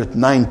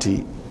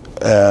 1890,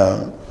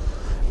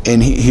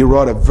 and he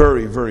wrote a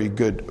very, very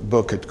good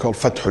book. It's called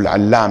Fath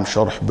al-Allam,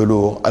 Sharh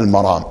Bulugh Al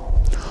Maram.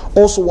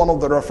 Also, one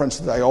of the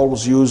references that I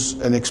always use,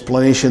 an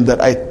explanation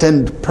that I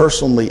attend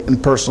personally, in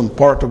person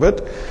part of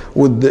it,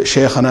 with the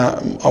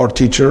Shaykhana, our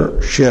teacher,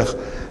 Shaykh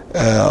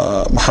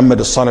Muhammad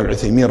al-Salih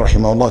al-Uthaymeen,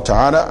 rahimahullah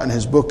ta'ala, and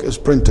his book is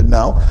printed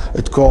now.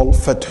 It's called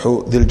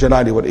Fathu Dhil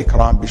Jalali wal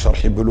Ikram bi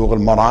Sharhi Bulugh Al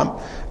Maram,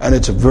 and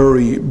it's a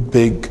very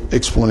big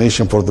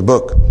explanation for the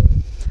book.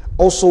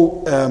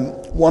 Also,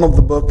 one of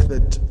the book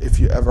that if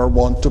you ever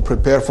want to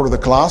prepare for the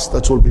class,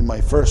 that will be my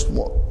first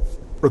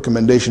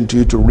recommendation to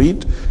you to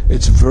read.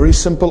 It's very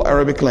simple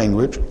Arabic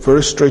language,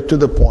 very straight to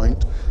the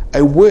point.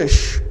 I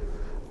wish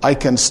I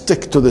can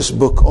stick to this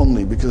book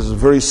only because it's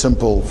very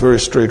simple, very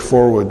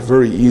straightforward,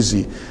 very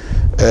easy.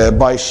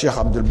 By Sheikh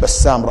Abdul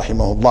Bassam,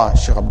 rahimahullah,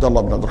 Sheikh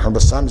Abdullah ibn Abdul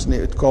Bassam.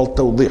 It's called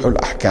Tawdih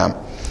al-Ahkam,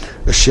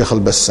 Sheikh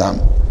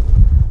al-Bassam.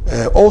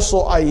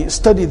 Also, I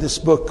studied this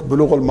book,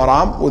 Bulugh Al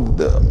Maram, with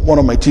one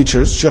of my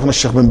teachers, Sheikh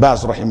bin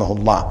Baz,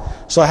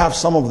 rahimahullah. So I have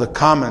some of the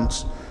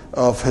comments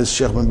of his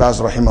Sheikh bin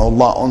Baz,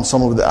 rahimahullah, on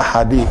some of the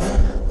ahadith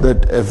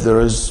that if there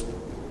is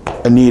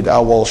a need, I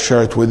will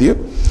share it with you.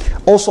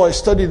 Also, I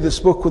studied this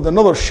book with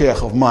another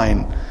Sheikh of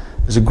mine.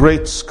 He's a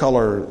great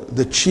scholar,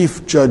 the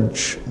Chief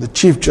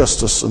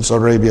Justice in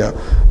Saudi Arabia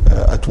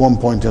at one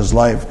point in his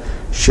life,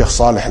 Sheikh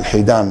Salih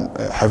Al-Haydan,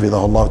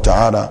 hafidhahullah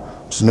ta'ala.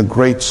 He's one of the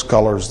great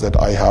scholars that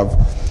I have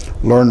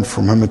learned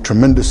from him a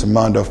tremendous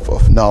amount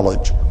of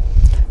knowledge.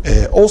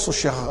 Also,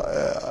 Sheikh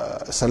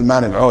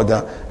Salman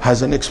Al-Auda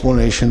has an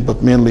explanation,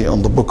 but mainly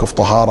on the book of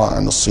Tahara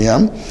and the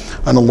Siyam,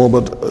 and a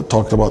little bit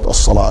talked about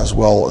As-Salah as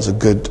well as a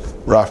good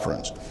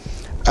reference.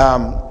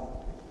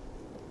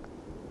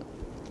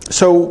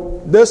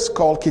 So this is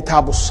called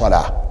Kitab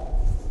As-Salah,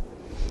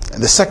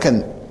 the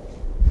second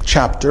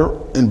chapter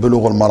in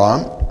Bulugh Al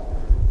Maram,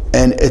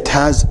 and it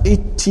has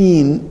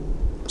 18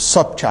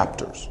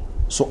 sub-chapters.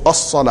 So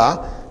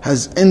As-Salah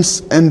has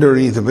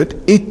underneath of it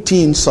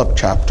 18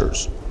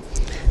 sub-chapters.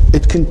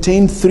 It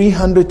contains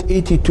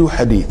 382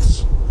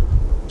 hadiths.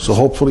 So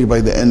hopefully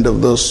by the end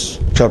of this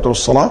chapter of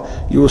Salah,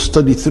 you will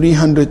study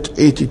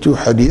 382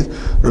 hadith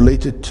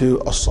related to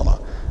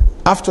as-Salah.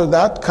 After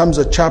that comes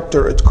a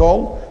chapter, it's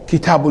called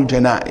Kitabul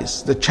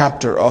Janaiz, the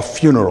chapter of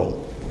funeral.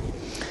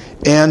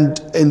 And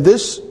in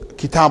this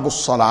Kitabul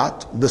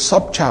Salat, the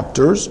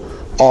sub-chapters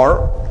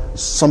are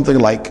something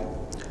like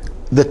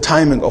the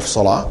timing of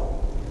Salah,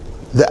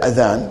 the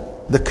adhan,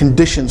 the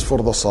conditions for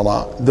the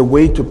Salah, the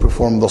way to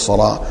perform the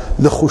Salah,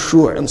 the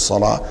khushu' in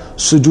Salah,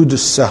 sujood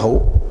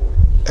al-sahw,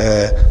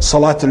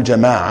 Salat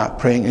al-Jama'ah,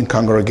 praying in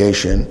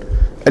congregation,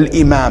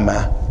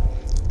 al-Imamah,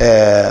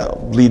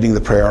 leading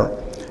the prayer,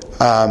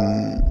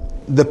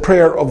 the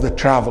prayer of the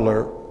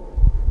traveler,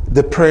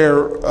 the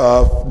prayer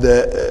of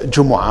the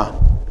Jumu'ah,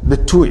 the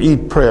two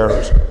Eid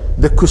prayers,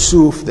 the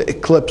Kusuf, the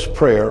eclipse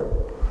prayer,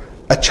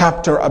 a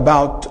chapter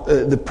about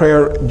the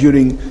prayer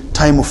during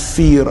time of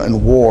fear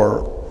and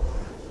war,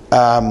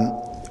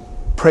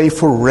 pray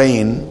for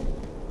rain.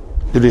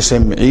 Did he say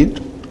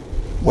Eid?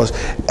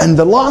 And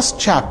the last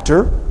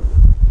chapter,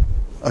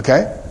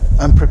 okay,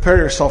 and prepare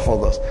yourself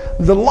for this.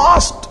 The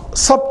last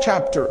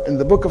sub-chapter in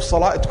the book of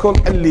Salah, it's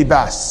called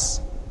Al-Libas.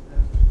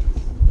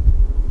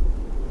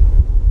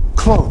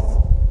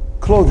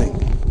 Clothing.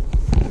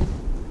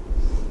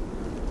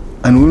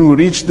 And when we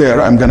reach there,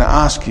 I'm going to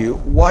ask you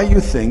why you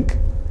think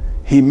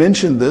he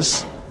mentioned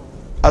this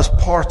as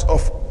part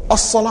of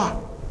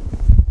as-Salah.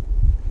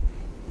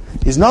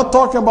 He's not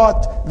talking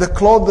about the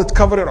clothes that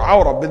cover your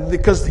awrah, but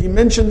because he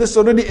mentioned this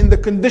already in the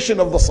condition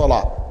of the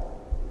Salah.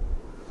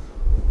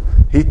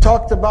 He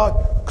talked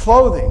about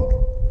clothing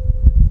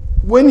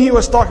when he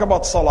was talking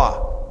about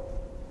Salah.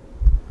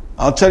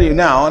 I'll tell you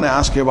now and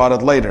ask you about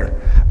it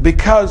later.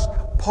 Because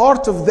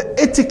part of the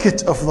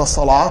etiquette of the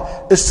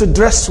Salah is to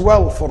dress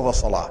well for the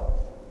Salah.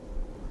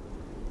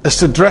 Is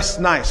to dress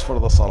nice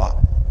for the Salah.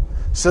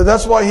 So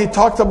that's why he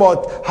talked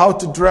about how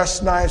to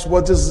dress nice,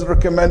 what is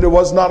recommended,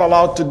 what's not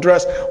allowed to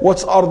dress,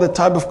 what are the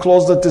type of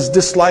clothes that is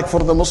disliked for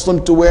the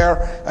Muslim to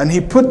wear. And he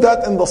put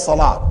that in the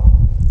Salah.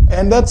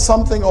 And that's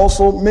something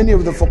also many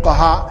of the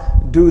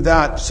fuqaha do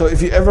that. So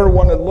if you ever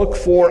want to look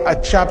for a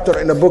chapter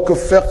in a book of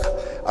fiqh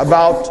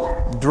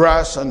about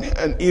dress and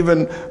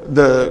even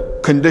the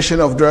condition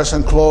of dress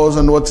and clothes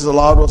and what is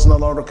allowed, what's not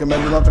allowed,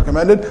 recommended, not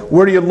recommended,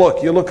 where do you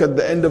look? You look at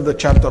the end of the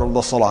chapter of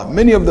the Salah.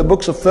 Many of the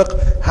books of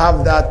fiqh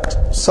have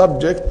that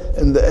subject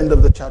in the end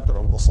of the chapter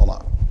of the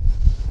Salah.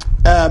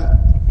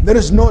 There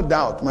is no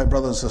doubt, my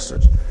brothers and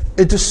sisters,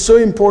 it is so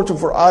important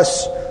for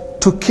us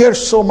to care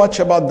so much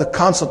about the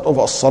concept of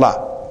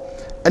as-Salah.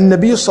 And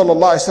Nabi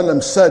sallallahu alayhi wa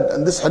sallam said,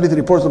 and this hadith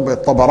reported by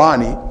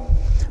Tabarani,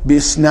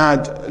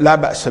 bi-isnad la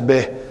ba'sa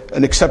bih,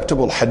 an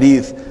acceptable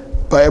hadith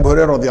by Abu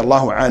Hurairah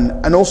radiallahu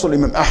anhu, and also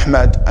Imam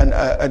Ahmad and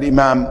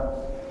Imam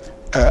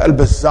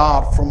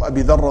Al-Bazzar from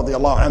Abi Dharr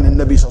radiallahu anhu. And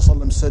Nabi sallallahu alayhi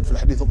wa sallam said في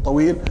الحديث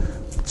الطويل,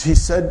 he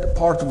said,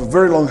 part of a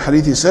very long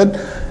hadith, he said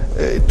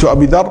to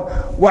Abi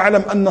Dharr,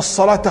 وَعْلَمْ أَنَّ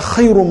الصَّلَاةَ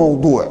خَيْرُ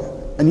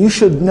مَوْضُوعٍ. And you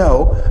should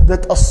know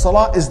that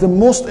as-salah is the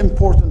most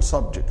important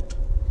subject.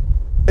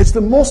 It's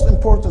the most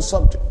important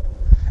subject.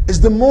 It's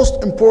the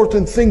most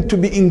important thing to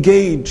be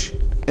engaged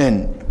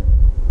in.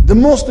 The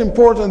most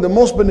important, the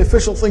most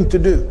beneficial thing to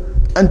do,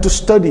 and to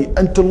study,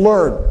 and to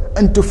learn,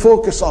 and to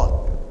focus on.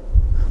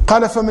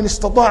 قال فمن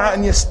استطاع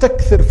أن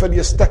يستكثر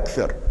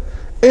فليستكثر.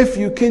 If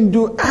you can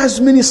do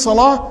as many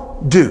salah,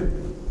 do.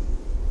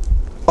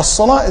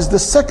 As-salah is the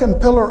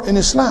second pillar in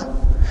Islam.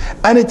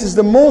 And it is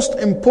the most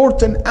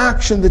important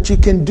action that you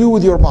can do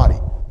with your body.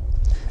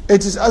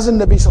 It is, as the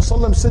Nabi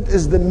sallallahu alaihi wasallam said,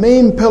 is the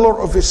main pillar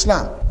of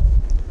Islam.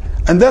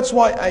 And that's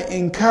why I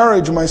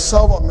encourage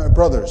myself and my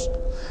brothers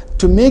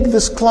to make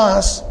this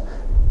class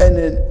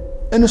an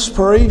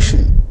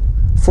inspiration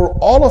for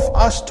all of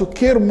us to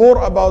care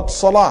more about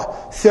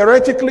Salah,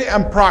 theoretically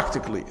and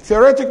practically.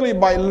 Theoretically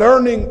by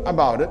learning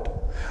about it,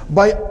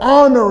 by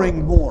honoring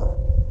it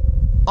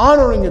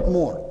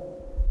more.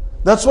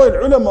 That's why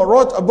the ulama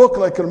wrote a book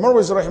like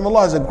Al-Marwazi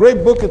rahimahullah, has a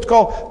great book, it's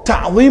called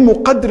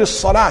Ta'zimu Qadr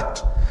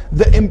as-Salat,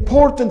 the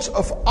importance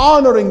of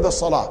honoring the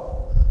Salah.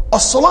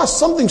 As-Salah is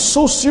something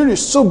so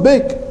serious, so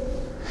big.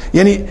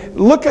 Yani,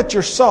 look at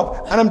yourself.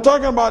 And I'm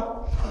talking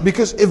about,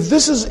 because if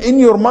this is in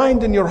your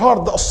mind and your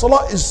heart, the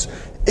As-Salah is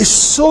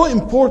so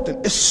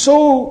important, it's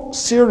so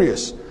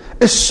serious,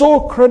 it's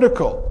so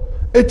critical.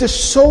 It is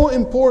so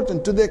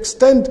important to the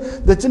extent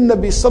that in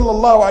Nabi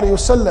sallallahu alayhi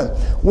wasallam,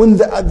 when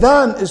the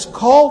adhan is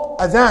called,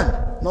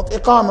 adhan, not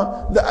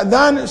iqama, the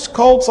adhan is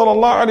called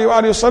sallallahu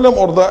alayhi wasallam,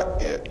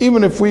 or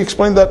even if we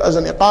explain that as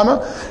an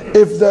iqama,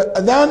 if the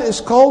adhan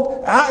is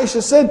called,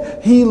 Aisha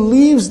said, he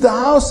leaves the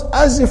house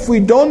as if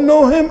we don't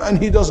know him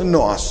and he doesn't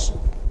know us.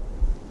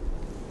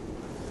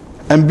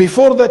 And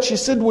before that she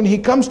said, when he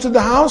comes to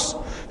the house,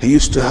 he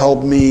used to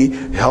help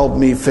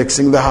me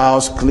fixing the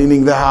house,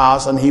 cleaning the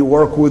house, and he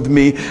worked with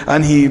me,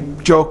 and he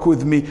joked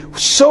with me.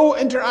 So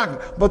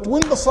interactive. But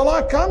when the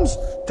salah comes,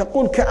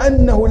 تقول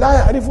كأنه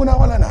لا يعرفنا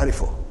ولا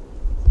نعرفه.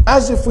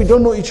 As if we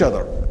don't know each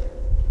other.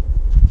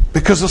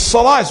 Because the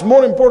salah is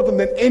more important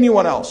than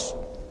anyone else.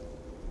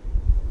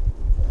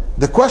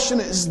 The question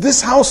is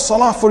this house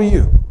salah for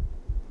you?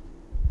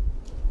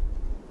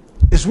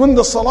 Is Because when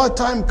the salah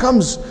time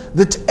comes,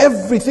 that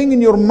everything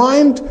in your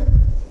mind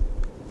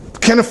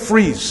kind of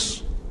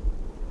freeze.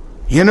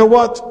 You know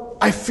what?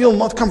 I feel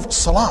not comfortable.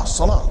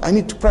 Salah, I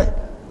need to pray.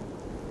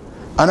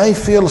 And I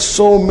feel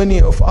so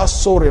many of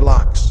us so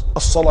relaxed.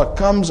 A salah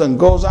comes and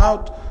goes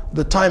out,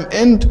 the time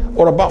end,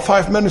 or about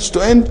 5 minutes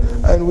to end,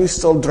 and we're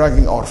still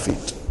dragging our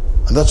feet.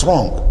 And that's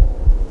wrong.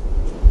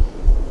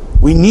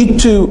 We need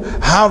to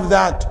have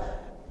that,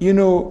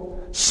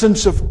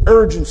 sense of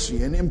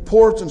urgency and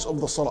importance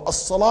of the salah.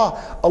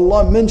 As-salah,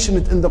 Allah mentioned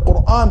it in the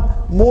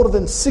Quran more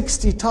than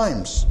 60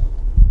 times.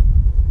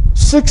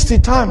 60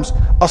 times.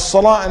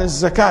 As-salah and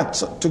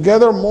az-zakat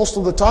together most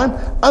of the time,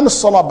 and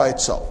as-salah by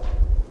itself.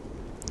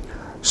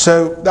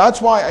 So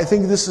that's why I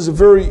think this is a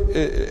very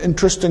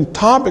interesting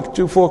topic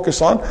to focus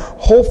on.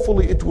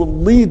 Hopefully it will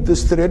lead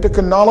this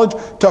theoretical knowledge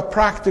to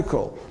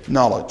practical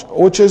knowledge.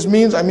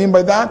 I mean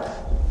by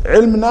that,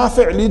 ilm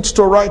nafi' leads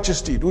to a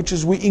righteous deed, which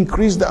is we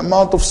increase the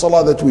amount of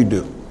salah that we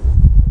do.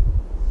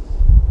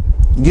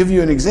 Give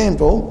you an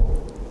example.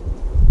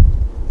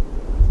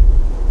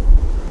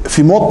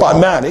 في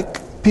موطأ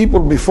مالك, people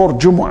before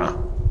Jumu'ah,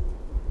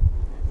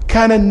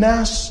 كان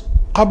الناس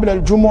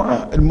قبل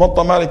الجمعة,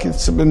 الموطأ مالك,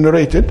 it's been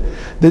narrated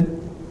that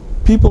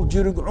people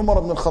during Umar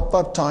ibn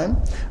al-Khattab time,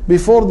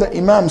 before the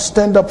Imam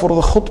stand up for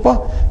the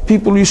khutbah,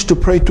 people used to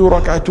pray 2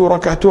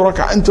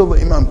 rak'ah until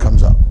the Imam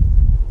comes up.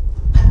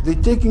 They're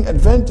taking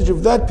advantage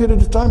of that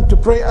period of time to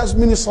pray as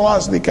many salah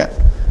as they can.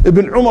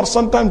 Ibn Umar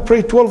sometimes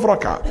pray 12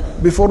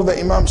 rak'ah before the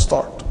Imam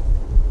start.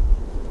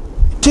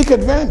 Take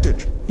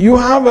advantage. You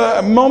have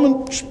a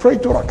moment, just pray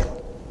 2 rak'ah.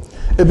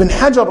 Ibn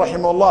Hajar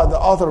rahimahullah, the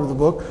author of the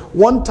book,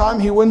 one time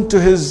he went to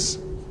his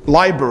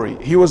library.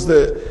 He was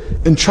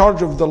in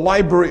charge of the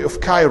library of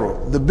Cairo,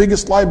 the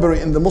biggest library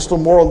in the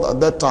Muslim world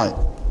at that time.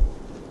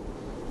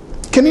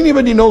 Can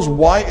anybody knows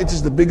why it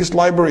is the biggest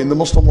library in the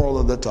Muslim world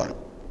at that time?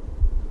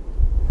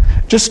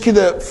 Just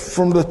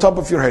from the top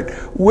of your head,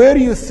 where do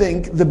you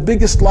think the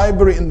biggest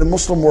library in the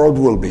Muslim world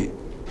will be?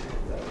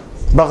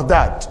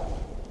 Baghdad,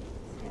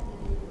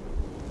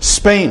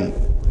 Spain,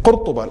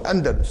 Qurtuba,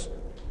 Andalus.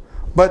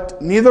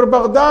 But neither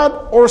Baghdad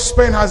or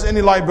Spain has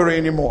any library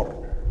anymore.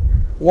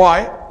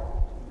 Why?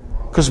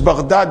 Because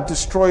Baghdad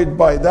destroyed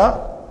by the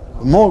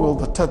Mughal,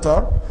 the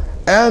Tatar,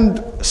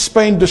 and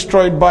Spain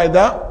destroyed by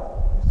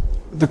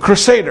the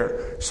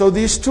Crusader. So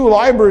these two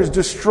libraries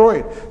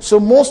destroyed. So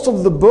most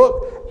of the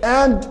book,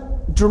 and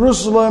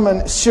Jerusalem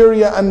and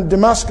Syria and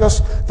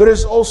Damascus, there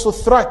is also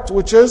threat,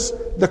 which is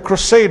the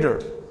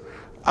Crusader.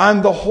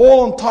 And the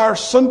whole entire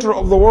center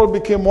of the world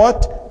became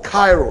what?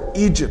 Cairo,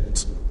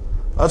 Egypt.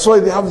 That's why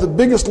they have the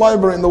biggest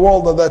library in the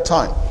world at that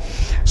time.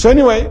 So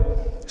anyway,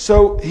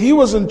 so he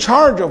was in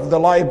charge of the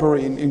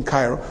library in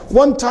Cairo.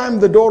 One time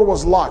the door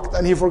was locked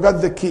and he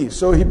forgot the key.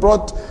 So he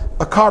brought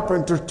a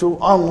carpenter to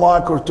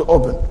unlock or to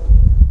open.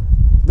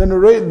 Then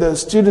the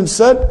student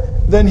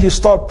said, then he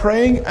started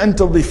praying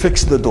until they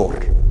fixed the door.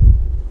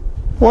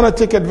 Want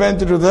to take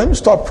advantage of them?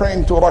 Start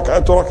praying 2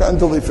 rak'ah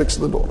until they fix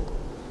the door.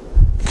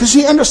 Because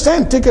he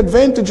understands, take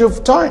advantage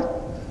of time.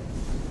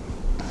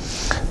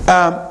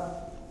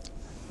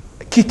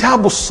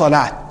 Kitab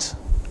al-Salat,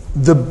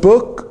 the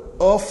book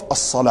of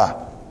as-Salah.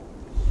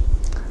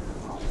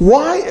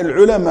 Why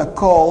al-ulama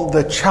call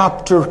the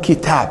chapter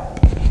kitab?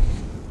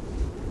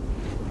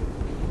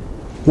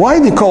 Why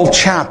they call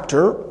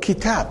chapter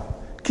kitab?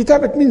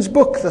 Kitab, it means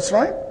book, that's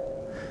right.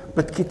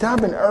 But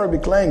kitab in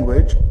Arabic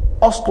language,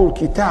 أصل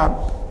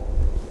الكتاب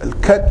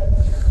الكتب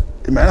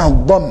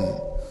معناها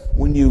الضم,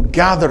 when you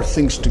gather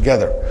things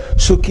together.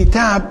 So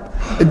kitab,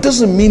 it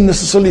doesn't mean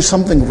necessarily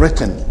something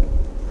written.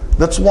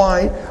 That's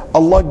why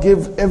Allah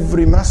gave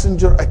every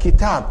messenger a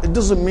kitab. It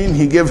doesn't mean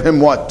He gave him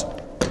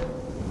what?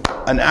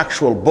 An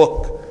actual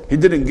book. He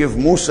didn't give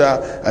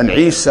Musa and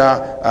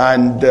Isa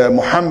and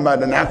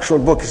Muhammad an actual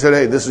book. He said,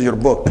 hey, this is your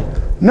book.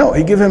 No,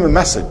 He gave him a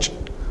message.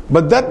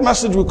 But that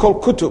message we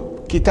call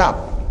kutub, kitab.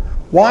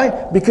 Why?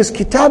 Because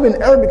kitab in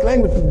Arabic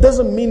language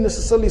doesn't mean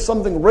necessarily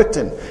something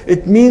written.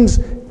 It means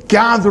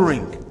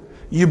gathering.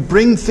 You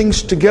bring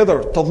things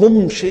together.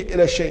 تضم شيء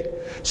إلى شيء.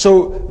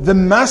 So the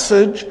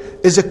message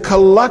is a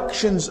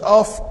collections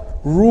of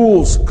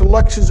rules,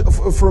 collections of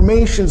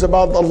informations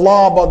about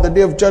Allah, about the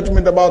Day of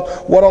Judgment,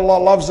 about what Allah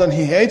loves and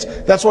He hates.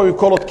 That's why we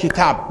call it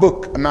kitab,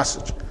 book, a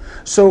message.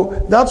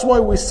 So that's why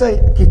we say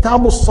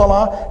Kitab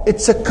al-Salah,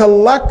 it's a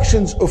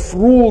collections of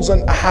rules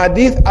and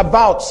ahadith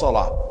about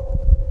Salah.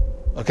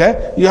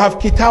 Okay? You have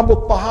Kitab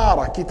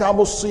al-Tahara, Kitab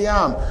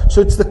al-Siyam.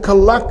 So it's the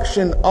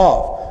collection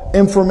of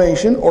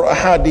information or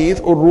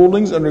ahadith or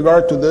rulings in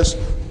regard to this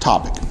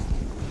topic.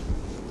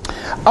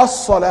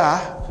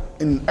 As-Salah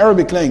in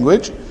Arabic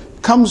language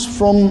comes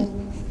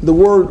from the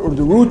word or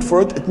the root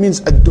for it. It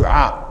means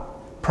ad-du'a,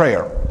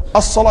 prayer.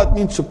 As-Salah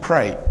means to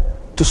pray,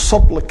 to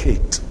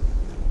supplicate.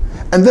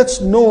 And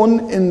that's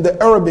known in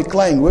the Arabic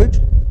language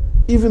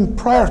even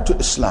prior to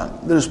Islam.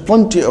 There's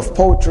plenty of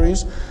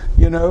poetries,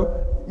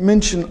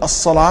 mention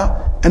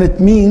as-salah, and it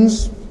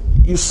means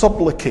you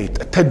supplicate,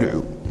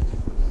 tad'u.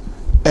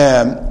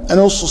 And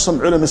also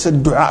some ulama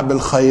said du'a bil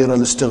khayr,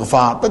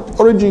 al-istighfar. But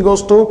origin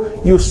goes to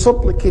you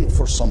supplicate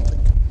for something.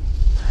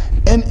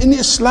 And in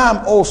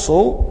Islam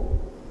also,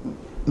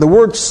 the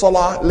word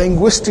salah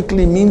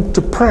linguistically means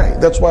to pray.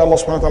 That's why Allah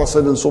subhanahu wa ta'ala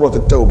said in Surah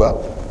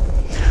At-Tawbah,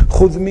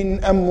 خذ من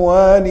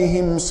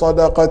أموالهم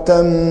صدقة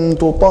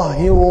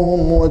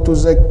تطهرهم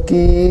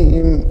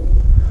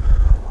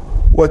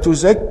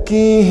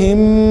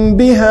وتزكيهم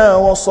بها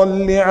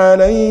وصل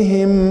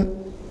عليهم.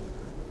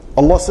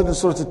 Allah said in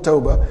Surah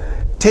At-Tawbah,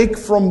 take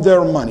from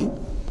their money,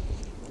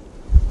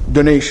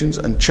 donations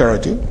and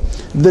charity,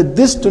 that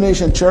this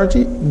donation and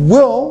charity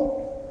will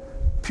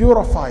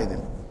purify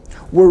them,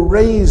 will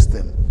raise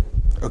them.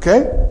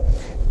 Okay?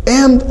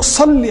 And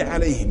صلي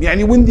عليهم.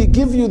 يعني when they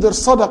give you their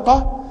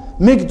sadaqah,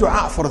 make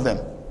dua for them.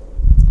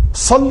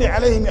 صلي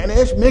عليهم يعني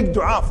ايش? Make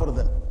dua for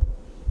them.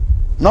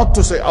 Not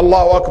to say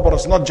Allahu Akbar,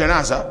 it's not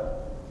janazah.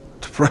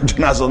 To pray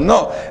janazah.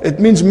 No, it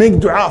means make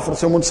dua for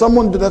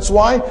someone. That's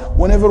why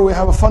whenever we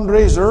have a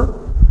fundraiser,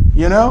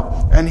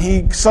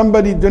 and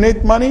somebody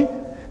donate money,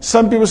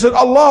 some people said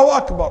Allahu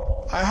Akbar.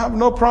 I have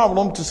no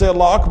problem to say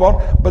Allahu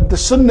Akbar, but the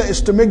sunnah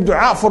is to make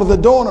dua for the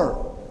donor.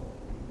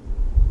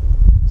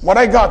 What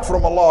I got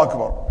from Allahu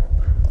Akbar,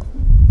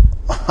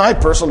 I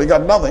personally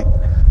got nothing.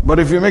 But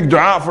if you make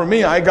dua for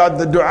me, I got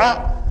the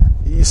dua.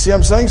 You see what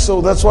I'm saying? So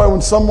that's why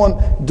when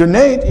someone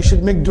donate, you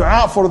should make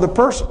dua for the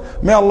person.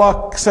 May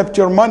Allah accept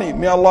your money.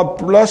 May Allah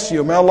bless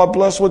you. May Allah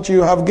bless what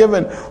you have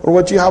given or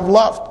what you have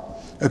left.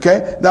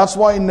 Okay? That's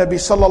why Nabi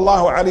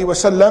sallallahu alayhi wa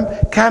sallam,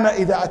 كَانَ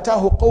إِذَا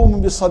أَتَاهُ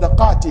قَوْمٌ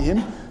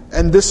بِصَدَقَاتِهِمْ,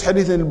 and this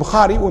hadith in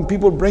Bukhari, when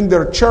people bring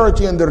their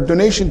charity and their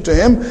donation to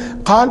him,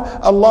 قال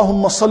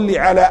اللهم صل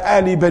على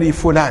آل بني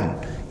فلان.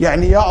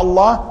 يعني يا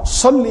Allah,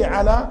 صلي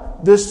على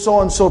this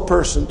so-and-so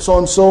person,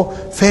 so-and-so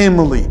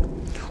family.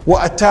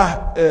 وأتاه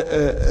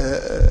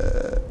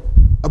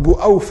أبو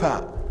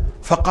أوفى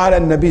فقال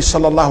النبي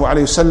صلى الله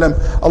عليه وسلم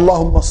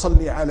اللهم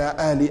صل على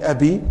آل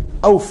أبي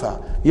أوفى.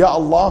 يا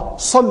الله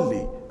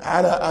صلي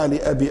على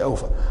آل أبي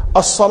أوفى.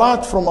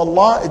 As-salat from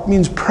Allah, it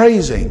means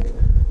praising.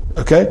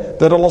 Okay?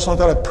 That Allah subhanahu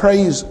wa ta'ala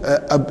praise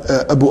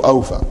Abu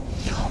Awfa.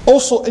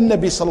 Also in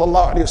Nabi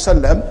sallallahu alayhi wa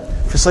sallam,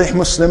 في Sahih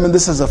Muslim, and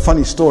this is a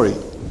funny story.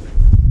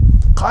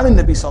 قال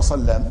النبي صلى الله عليه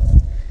وسلم,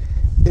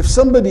 if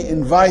somebody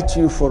invites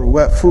you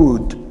for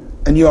food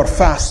and you are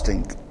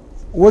fasting,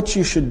 what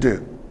you should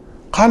do?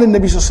 قال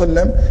النبي صلى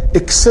الله عليه وسلم,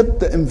 accept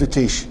the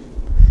invitation.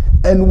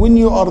 And when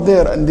you are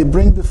there and they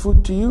bring the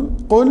food to you,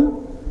 قل,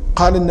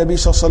 قال النبي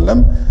صلى الله عليه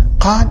وسلم,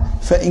 قال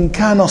فإن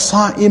كان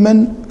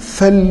صائما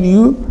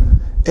فلي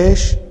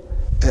إيش؟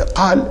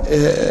 قال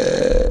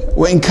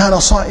وإن كان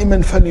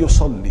صائما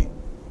فليصلي.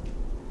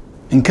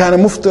 إن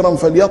كان مفطرا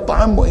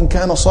فليطعم وإن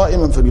كان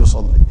صائما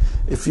فليصلي.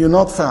 If you're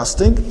not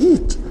fasting,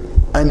 eat.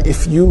 And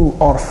if you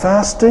are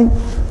fasting,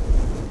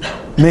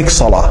 make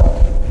salah.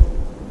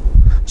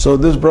 So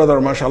this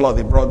brother, mashallah,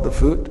 they brought the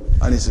food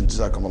and he said,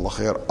 Jazakumullah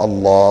khair,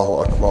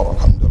 Allahu Akbar,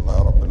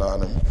 Alhamdulillah, Rabbil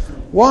Alamin.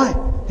 Why?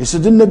 He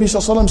said, didn't Nabi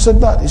sallallahu alayhi wa sallam said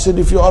that? He said,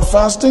 if you are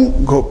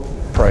fasting, go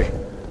pray.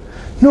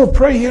 No,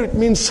 pray here, it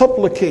means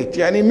supplicate.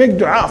 Yani make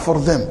dua for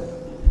them.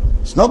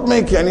 It's not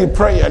make, yani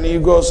pray, and you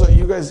go, so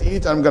you guys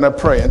eat, I'm going to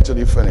pray until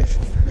you finish.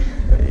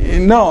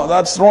 No,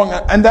 that's wrong.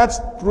 And that's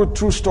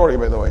true story,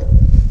 by the way.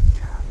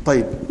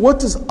 طيب,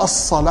 what is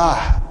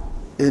as-salah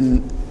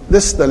in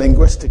this, the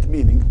linguistic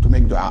meaning to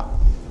make dua?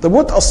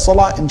 What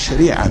as-salah in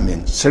Sharia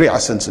means, Sharia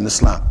sense in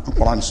Islam, in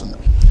Quran and Sunnah.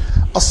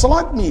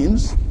 As-salat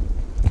means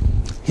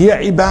هي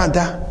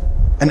عبادة,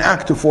 an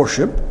act of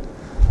worship,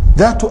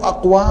 ذات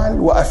أقوال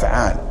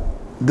وأفعال,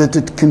 that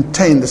it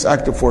contain, this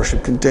act of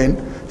worship contain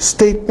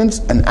statements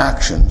and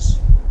actions.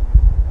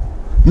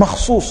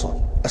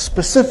 مخصوصة, a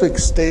specific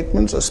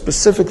statements, a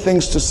specific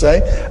things to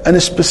say, and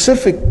a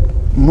specific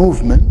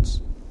movements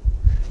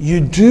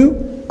you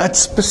do at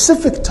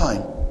specific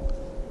time.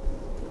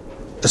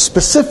 A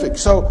specific,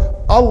 so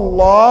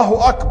Allahu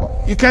Akbar.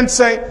 You can't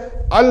say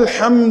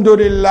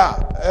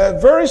Alhamdulillah. A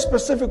very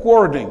specific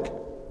wording.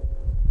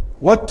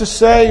 What to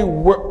say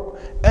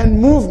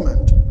and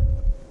movement.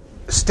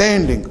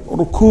 Standing,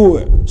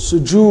 ruku',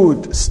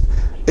 sujood.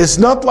 It's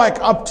not like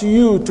up to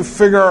you to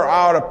figure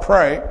out a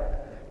pray.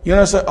 You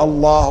know, say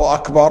Allahu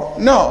Akbar.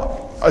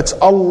 No, it's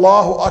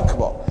Allahu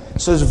Akbar.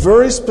 So it's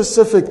very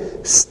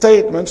specific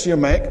statements you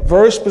make,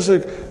 very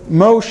specific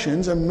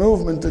motions and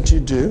movement that you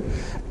do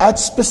at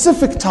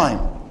specific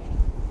time.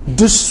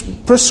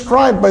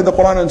 Prescribed by the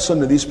Quran and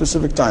Sunnah, these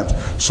specific times.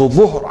 So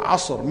Dhuhr,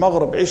 Asr,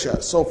 Maghrib,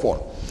 Isha, so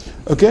forth.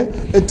 Okay?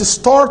 It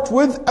starts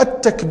with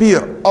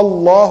At-Takbir,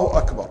 Allahu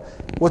Akbar.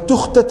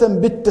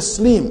 وَتُخْتَتَمْ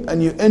بِالتَّسْلِيم,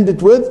 and you end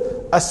it with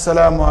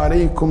Assalamu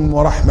alaikum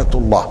wa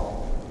rahmatullah.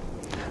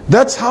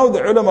 That's how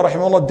the ulama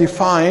rahimahullah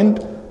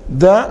defined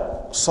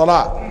the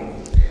salah.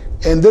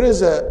 And there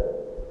is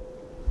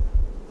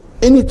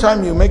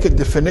anytime you make a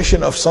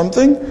definition of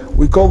something,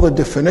 we call the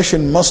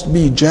definition must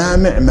be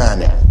jami'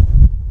 mani'.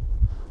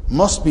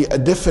 Must be a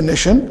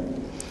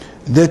definition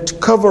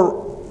that cover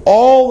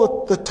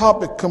all the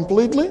topic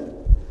completely,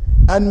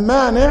 and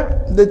mani'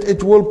 that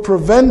it will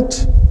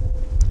prevent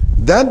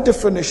that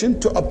definition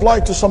to apply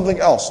to something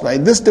else.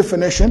 Like this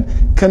definition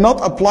cannot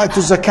apply to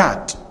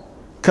zakat,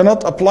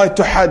 cannot apply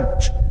to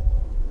hajj.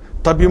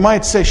 But you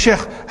might say, Sheikh,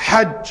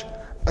 hajj,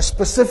 a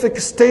specific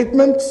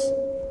statement,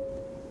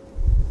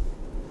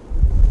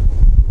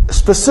 a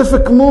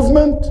specific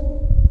movement,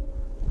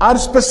 at a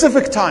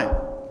specific time.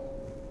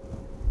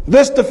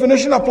 This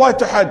definition applied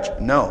to Hajj.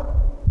 No.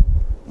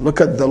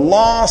 Look at the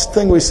last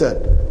thing we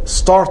said.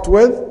 Start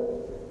with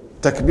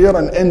takbir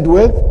and end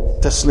with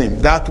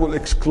taslim. That will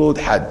exclude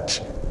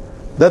Hajj.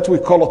 That we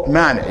call it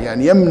mani'.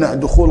 يعني يمنع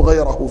دخول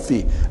غيره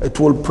فيه. It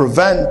will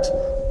prevent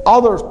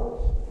other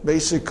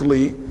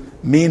basically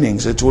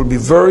meanings. It will be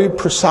very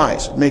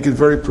precise. Make it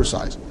very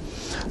precise.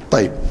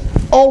 طيب.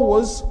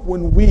 Always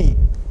when we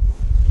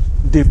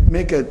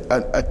make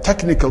a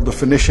technical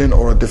definition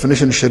or a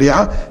definition of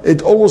Sharia,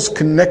 it always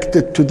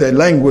connected to the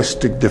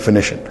linguistic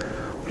definition.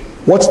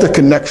 What's the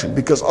connection?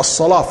 Because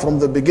as-salah from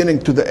the beginning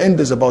to the end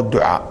is about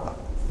dua.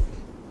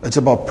 It's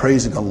about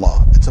praising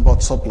Allah. It's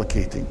about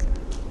supplicating.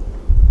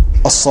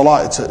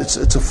 As-salah,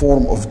 it's a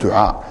form of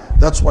dua.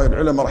 That's why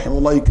ulama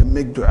rahimahullah, you can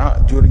make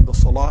dua during the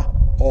salah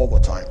all the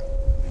time.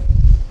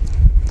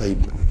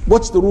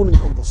 What's the ruling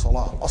of the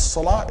salah?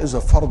 As-salah is a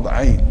fard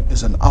ayn,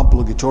 is an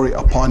obligatory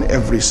upon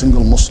every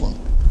single Muslim.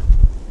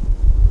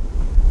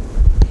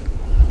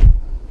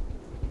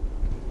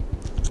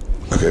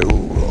 Okay,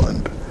 we'll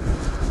end.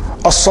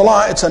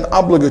 As-salah, it's an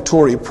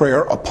obligatory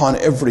prayer upon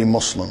every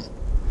Muslim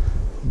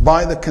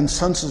by the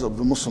consensus of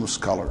the Muslim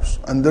scholars.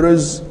 And there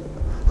is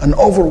an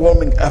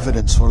overwhelming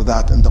evidence for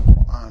that in the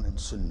Quran and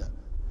Sunnah.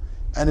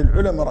 And in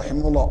ulama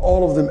rahimahullah,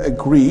 all of them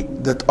agree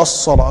that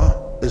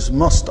as-salah is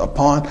must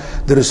upon,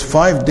 there is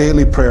 5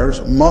 daily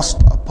prayers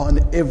must upon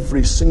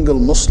every single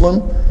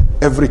Muslim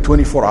every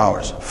 24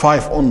 hours.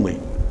 5 only.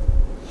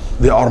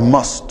 They are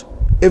must.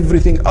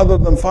 Everything other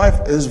than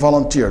 5 is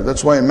volunteer.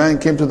 That's why a man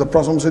came to the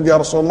Prophet and said, Ya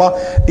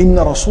Rasulullah,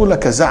 inna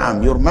rasulaka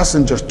za'am, your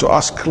messengers to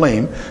us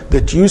claim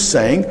that you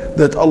saying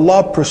that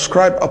Allah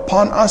prescribed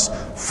upon us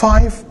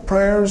 5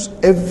 prayers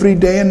every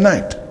day and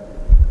night.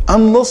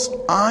 Unless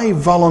I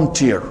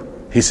volunteer.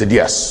 He said,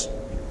 yes.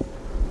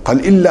 قال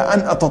إلا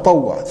أن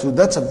أتطوع. So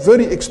that's a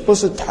very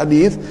explicit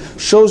hadith,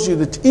 shows you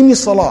that any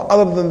salah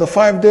other than the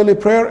 5 daily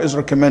prayer is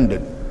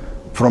recommended.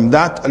 From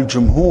that,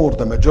 al-jumhur,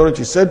 the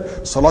majority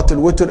said, Salat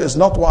al-witr is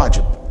not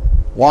wajib.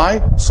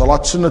 Why?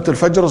 Salat sunnat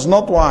al-fajr is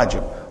not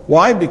wajib.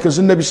 Why? Because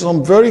in Nabi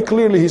Sallallahu very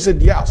clearly he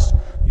said, yes,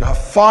 you have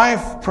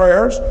 5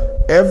 prayers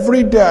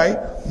every day,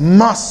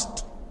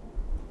 must.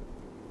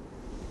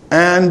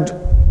 And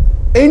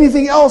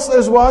anything else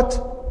is what?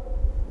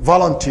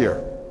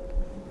 Volunteer.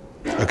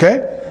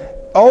 Okay?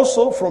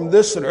 Also from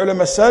this, the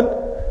ulama said,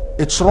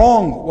 it's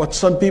wrong what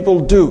some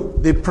people do.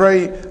 They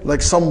pray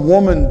like some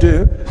women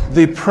do.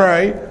 They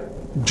pray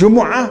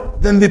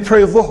Jumu'ah, then they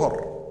pray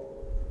Dhuhr.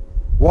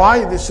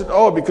 Why? They said,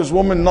 oh, because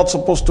women not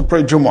supposed to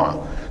pray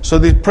Jumu'ah. So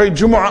they pray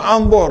Jumu'ah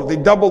and Dhuhr. They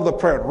double the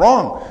prayer.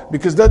 Wrong.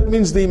 Because that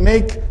means they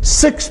make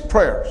 6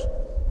 prayers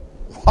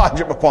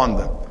wajib upon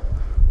them.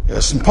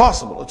 It's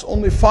impossible. It's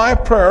only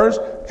 5 prayers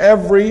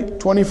every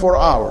 24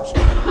 hours.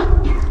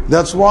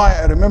 That's why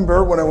I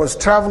remember when I was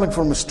traveling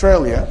from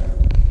Australia,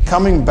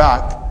 coming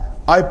back,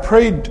 I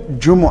prayed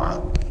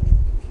Jumu'ah.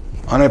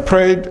 And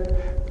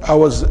I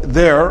was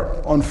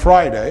there on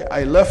Friday.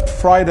 I left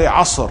Friday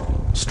Asr,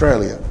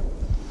 Australia.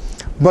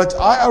 But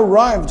I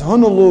arrived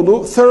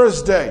Honolulu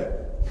Thursday.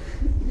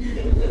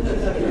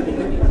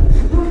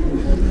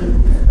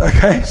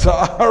 Okay, so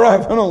I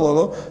arrived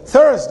Honolulu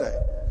Thursday.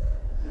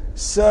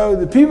 So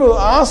the people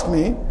ask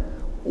me,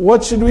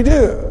 what should we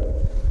do?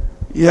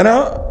 You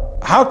know,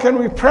 how can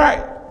we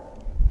pray?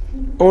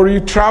 Or you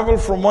travel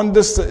from one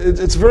distance.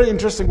 It's very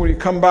interesting when you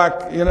come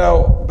back, you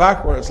know,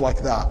 backwards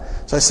like that.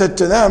 So I said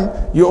to them,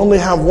 you only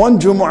have 1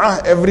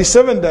 Jumu'ah every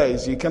 7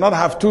 days. You cannot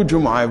have 2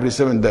 Jumu'ah every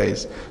 7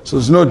 days. So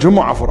there's no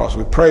Jumu'ah for us.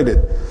 We prayed it.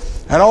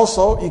 And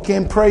also, you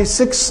can pray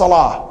 6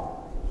 Salah.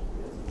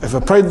 If I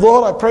prayed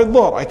Dhuhr, I prayed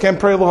Dhuhr. I can't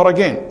pray Dhuhr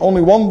again.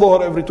 Only 1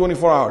 Dhuhr every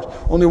 24 hours.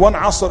 Only 1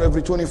 Asr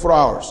every 24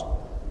 hours.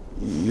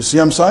 You see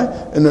what I'm saying?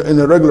 In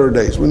the regular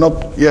days. We're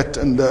not yet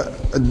in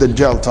the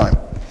jail time.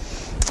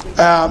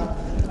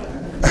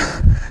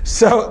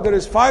 So there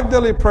is 5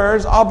 daily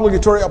prayers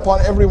obligatory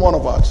upon every one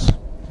of us.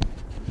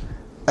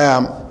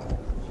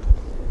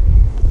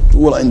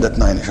 We'll end at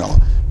 9 inshallah.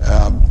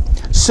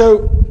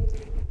 So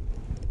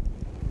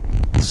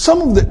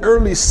some of the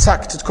early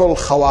sects, it's called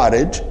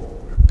Khawarij,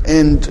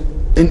 and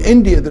in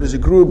India there is a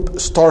group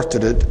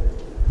started it.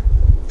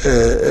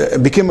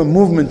 It became a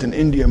movement in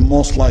India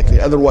most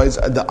likely. Otherwise,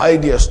 the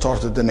idea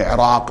started in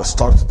Iraq,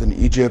 started in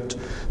Egypt.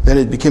 Then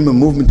it became a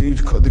movement.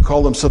 They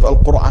call themselves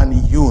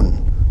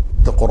Al-Quraniyun.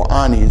 The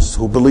Quranis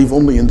who believe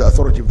only in the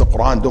authority of the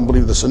Quran, don't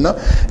believe the Sunnah.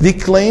 They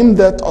claim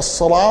that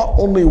as-salah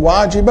only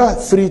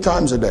wajibah 3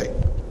 times a day.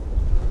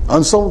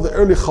 And some of the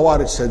early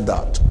Khawarij said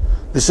that.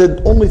 They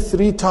said only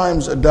 3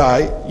 times a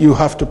day you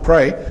have to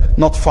pray,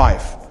 not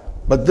 5.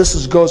 But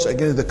this goes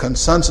against the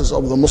consensus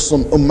of the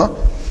Muslim Ummah.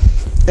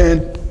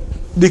 And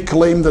they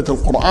claim that the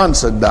Quran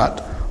said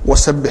that.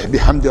 وَسَبِّحْ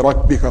بِحَمْدِ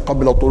رَبِّكَ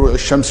قَبْلَ طُلُوعِ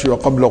الشَّمْسِ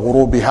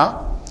وَقَبْلَ غُرُوبِهَا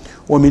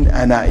وَمِنْ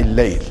أَنَاءِ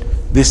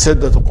اللَّيْلِ. They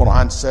said that the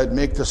Quran said,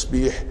 make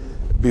tasbih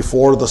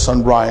before the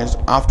sunrise,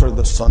 after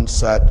the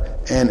sunset,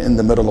 and in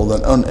the middle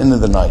of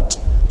the night.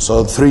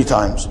 So 3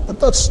 times. But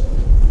that's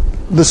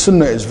The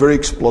Sunnah is very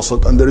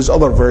explicit, and there is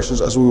other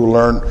verses, as we will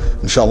learn,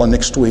 inshallah,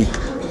 next week,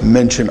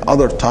 mention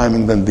other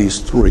timing than these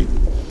three.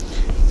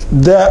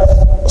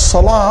 The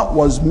Salah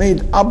was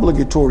made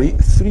obligatory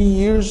 3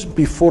 years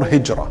before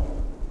Hijrah.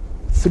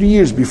 3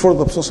 years before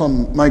the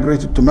Prophet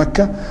migrated to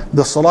Mecca,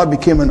 the Salah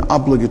became an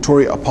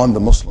obligatory upon the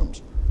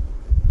Muslims.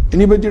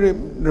 Anybody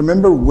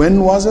remember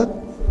when was it?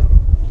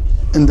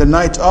 In the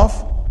night of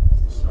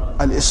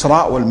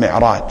Al-Isra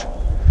wal-Mi'raj.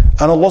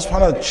 And Allah subhanahu wa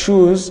ta'ala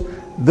chose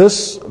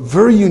this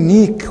very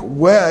unique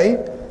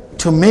way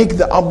to make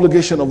the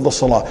obligation of the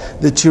Salah.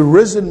 That He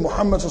risen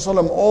Muhammad sallallahu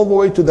alaihi wasallam all the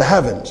way to the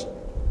heavens.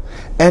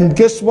 And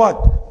guess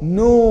what?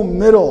 No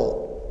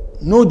middle,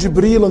 no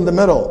Jibreel in the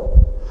middle.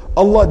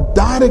 Allah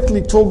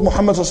directly told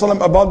Muhammad sallallahu alaihi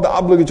wasallam about the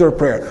obligatory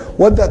prayer.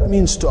 What that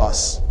means to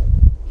us.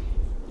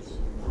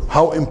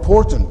 How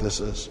important this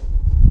is.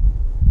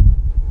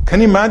 Can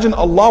you imagine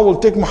Allah will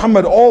take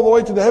Muhammad all the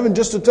way to the heaven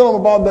just to tell him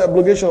about the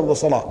obligation of the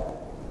Salah.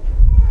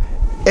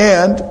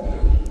 And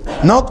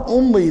not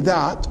only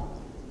that,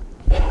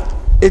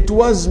 it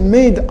was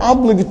made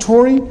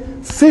obligatory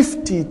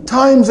 50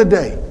 times a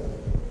day.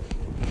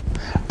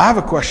 I have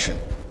a question.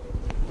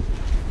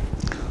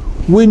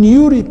 When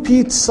you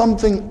repeat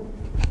something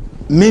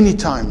many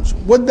times,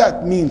 what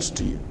that means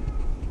to you?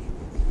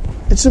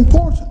 It's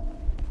important.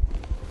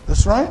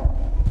 That's right.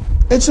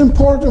 It's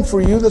important for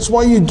you. That's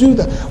why you do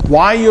that.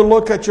 Why you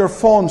look at your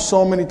phone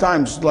so many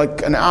times?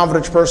 Like an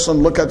average person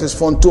look at his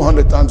phone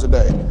 200 times a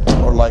day,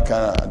 or like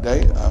a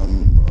day,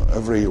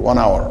 every 1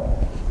 hour.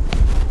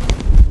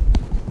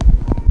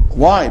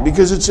 Why?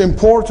 Because it's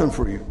important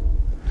for you.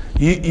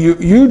 You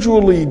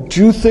usually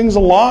do things a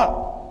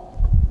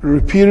lot,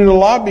 repeat it a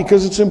lot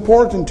because it's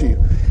important to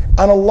you.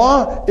 And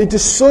Allah, it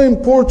is so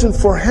important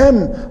for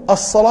Him,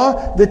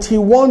 as-salah, that He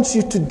wants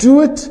you to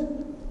do it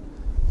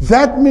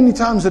that many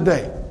times a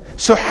day.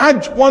 So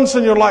Hajj once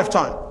in your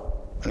lifetime,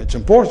 and it's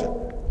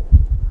important.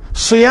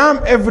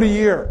 Siyam every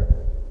year.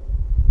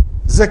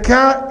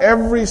 Zakah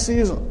every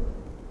season.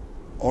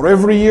 Or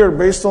every year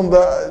based on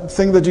the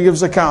thing that you give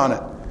zakah on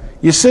it.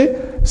 You see,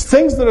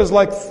 things that is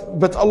like,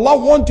 but Allah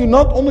wants you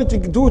not only to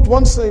do it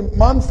once a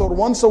month or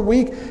once a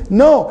week.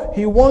 No,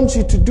 He wants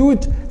you to do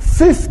it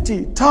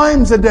 50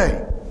 times a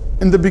day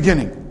in the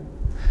beginning.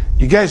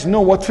 You guys know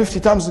what 50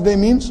 times a day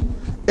means?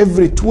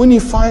 Every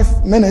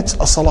 25 minutes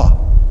a salah.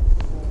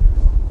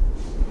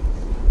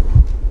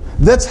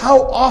 That's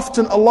how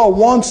often Allah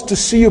wants to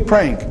see you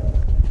praying.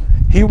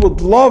 He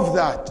would love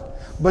that.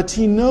 But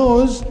He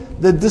knows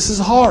that this is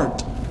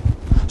hard.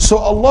 So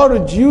Allah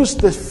reduced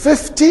the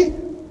 50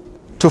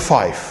 to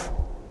 5.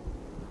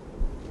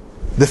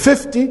 The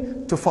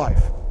 50 to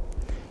 5.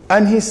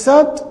 And He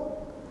said,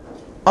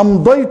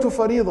 أَمْضَيْتُ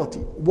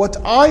فَرِيضَتِي. What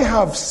I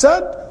have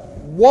said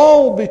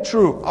will be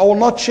true. I will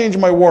not change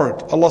my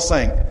word. Allah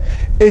saying,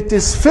 it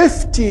is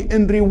 50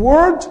 in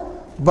reward,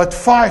 but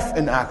 5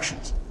 in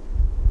actions.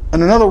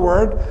 In another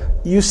word,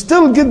 you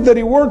still get the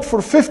reward for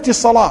 50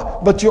 salah,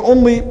 but you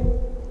only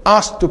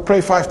asked to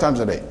pray 5 times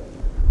a day.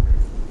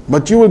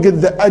 But you will get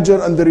the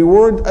ajr and the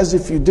reward as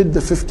if you did the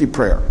 50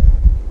 prayer.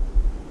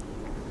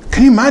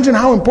 Can you imagine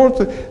how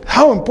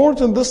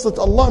important this, that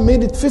Allah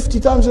made it 50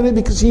 times a day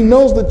because He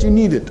knows that you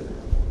need it.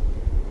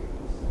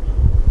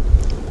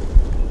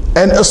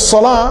 And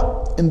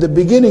as-salah, in the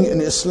beginning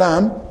in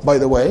Islam, by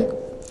the way,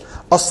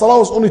 as-salah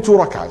was only 2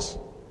 rak'ahs.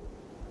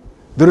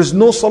 There is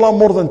no salah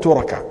more than 2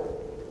 rak'ah.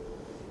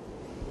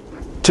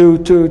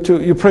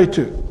 You pray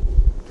 2.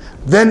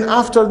 Then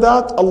after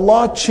that,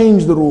 Allah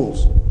changed the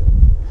rules.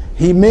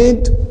 He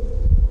made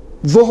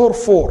Dhuhr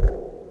 4,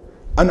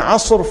 and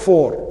Asr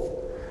 4,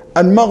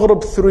 and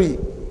Maghrib 3,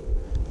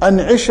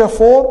 and Isha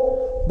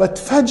 4, but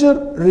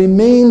Fajr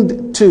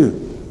remained 2.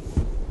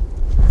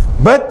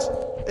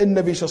 But in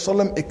Nabi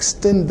Sallallahu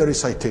extend the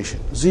recitation.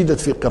 زيدت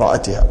في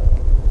قراءتها.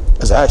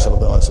 As Aisha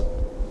radiallahu anha said.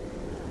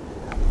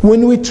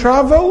 When we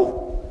travel,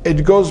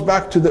 it goes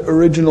back to the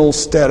original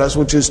status,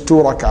 which is 2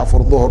 rak'ah for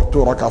Dhuhr, 2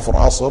 rak'ah for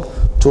Asr,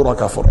 2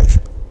 rak'ah for Isha.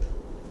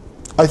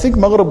 I think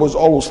Maghrib was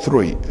always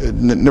 3. It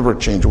never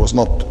changed. It was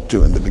not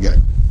 2 in the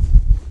beginning.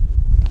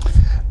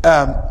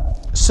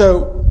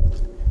 So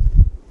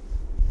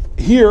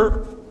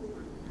here,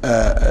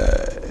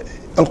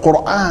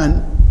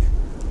 Al-Quran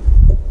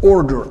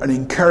order and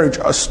encourage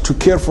us to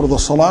care for the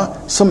salah.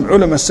 Some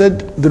ulama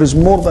said there is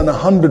more than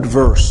 100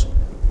 verse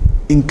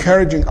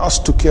encouraging us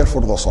to care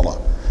for the salah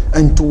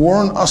and to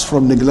warn us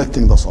from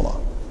neglecting the salah.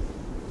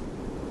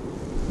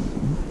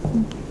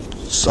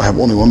 So I have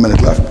only 1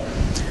 minute left.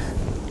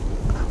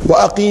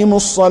 وَأَقِيمُوا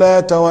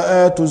الصَّلَاةَ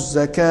وَآتُوا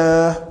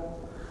الزَّكَاةَ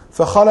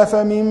فَخَلَفَ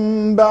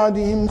مِن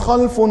بَعْدِهِمْ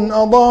خَلْفٌ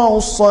أَضَاعُوا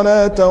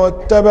الصَّلَاةَ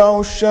وَاتَّبَعُوا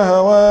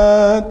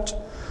الشَّهَوَاتِ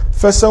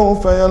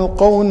فَسَوْفَ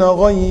يَلْقَوْنَ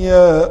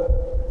غَيًّا.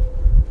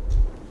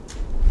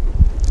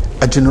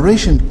 A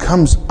generation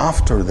comes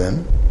after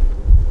them,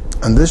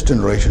 and these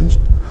generations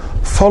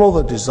follow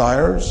the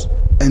desires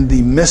and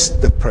they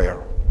missed the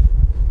prayer.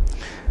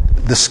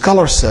 The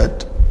scholar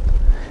said,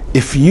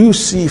 if you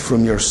see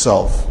from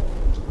yourself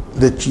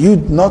that you're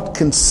not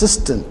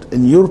consistent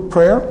in your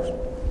prayer,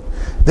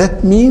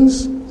 that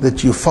means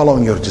that you're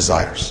following your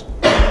desires.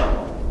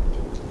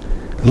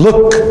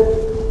 Look,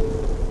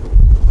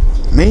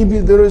 maybe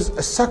there is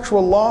a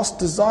sexual lust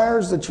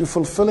desires that you're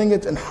fulfilling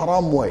it in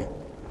haram way,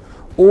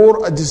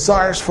 or a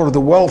desires for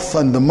the wealth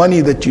and the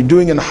money that you're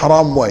doing in a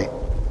haram way,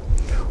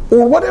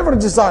 or whatever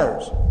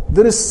desires.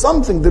 There is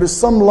some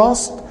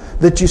lust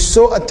that you're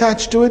so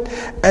attached to it,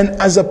 and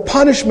as a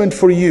punishment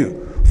for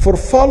you for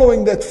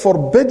following that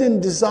forbidden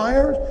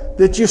desire,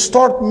 that you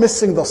start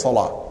missing the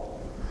salah.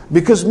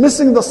 Because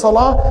missing the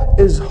salah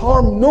is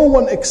harm no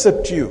one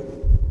except you.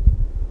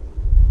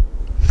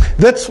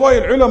 That's why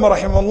al-ulama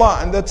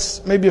rahimahullah, and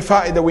that's maybe a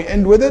fa'idah, we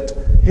end with it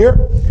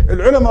here.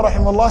 Al-ulama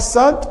rahimahullah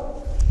said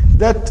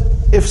that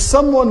if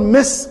someone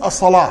miss a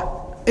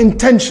salah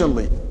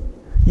intentionally,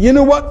 you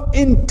know what?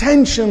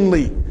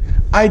 Intentionally,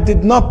 I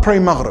did not pray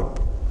Maghrib.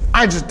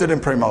 I just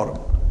didn't pray Maghrib.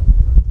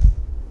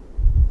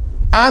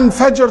 And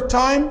Fajr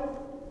time,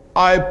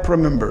 I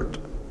remembered.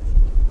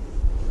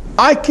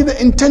 I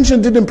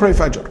intention didn't pray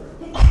Fajr.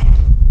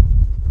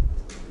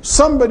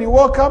 Somebody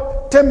woke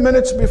up 10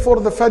 minutes before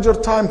the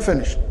Fajr time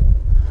finished.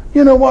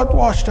 You know what?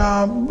 Washed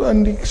up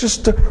and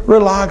just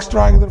relaxed,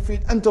 dragging their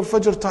feet until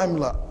Fajr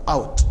time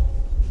out.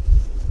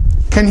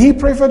 Can he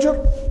pray Fajr?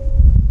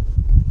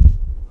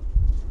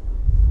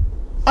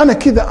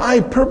 I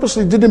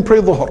purposely didn't pray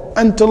Dhuhr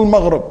until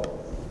Maghrib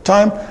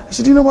time. I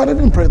said, you know what? I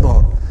didn't pray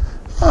Dhuhr.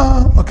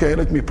 Okay,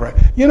 let me pray.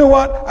 You know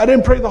what? I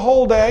didn't pray the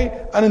whole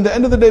day, and in the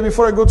end of the day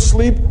before I go to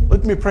sleep,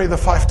 let me pray the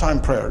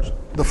 5 prayers.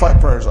 The 5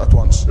 prayers at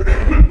once.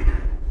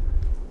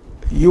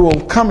 You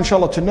will come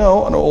inshallah to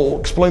know, and I will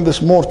explain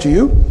this more to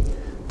you,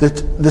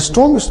 that the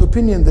strongest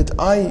opinion that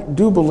I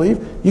do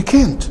believe, you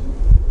can't.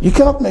 You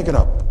cannot make it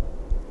up.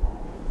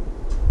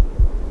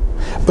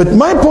 But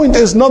my point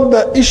is not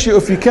the issue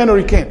if you can or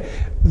you can't.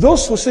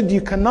 Those who said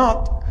you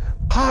cannot,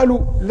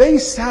 قالوا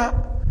ليس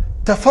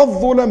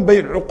تفضلا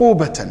بل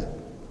عقوبة.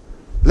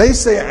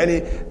 ليس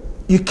يعني,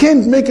 you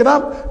can't make it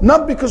up,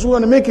 not because we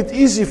want to make it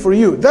easy for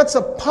you. That's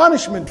a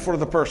punishment for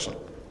the person.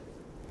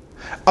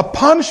 A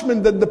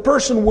punishment that the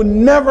person would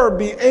never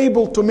be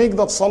able to make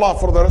that salah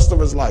for the rest of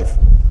his life.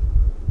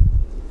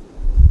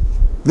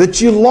 That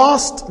you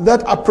lost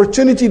that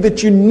opportunity,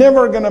 that you're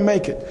never going to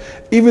make it.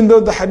 Even though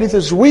the hadith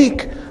is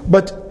weak,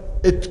 but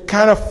it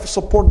kind of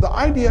support the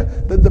idea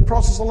that the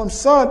Prophet ﷺ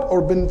said,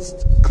 or been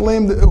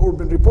claimed, or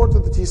been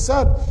reported that he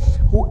said,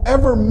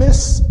 whoever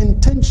miss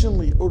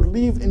intentionally or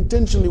leave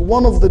intentionally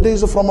one of the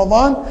days of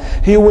Ramadan,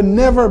 he will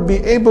never be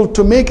able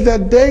to make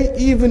that day,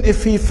 even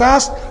if he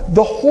fasts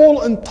the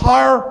whole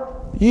entire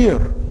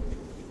year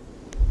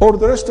or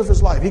the rest of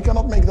his life. He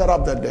cannot make that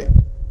up that day.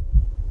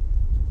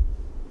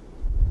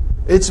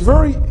 It's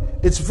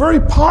very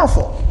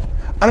powerful.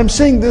 And I'm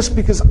saying this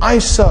because I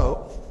saw,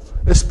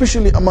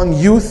 especially among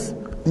youth,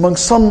 among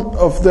some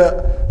of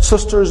the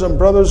sisters and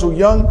brothers who are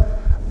young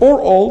or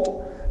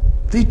old,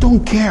 they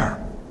don't care.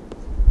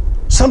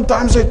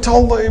 Sometimes I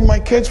tell my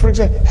kids, for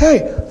example,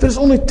 hey, there's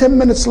only 10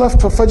 minutes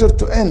left for Fajr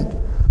to end.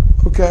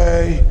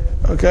 Okay.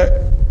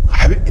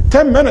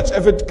 10 minutes,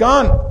 if it's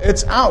gone,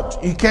 it's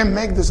out. You can't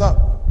make this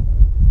up.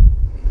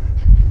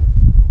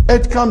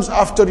 It comes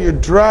after you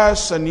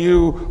dress and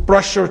you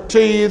brush your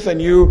teeth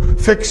and you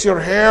fix your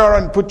hair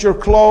and put your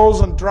clothes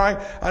and dry.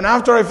 And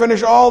after I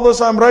finish all this,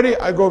 I'm ready,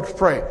 I go to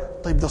pray.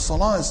 The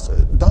salah is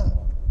done.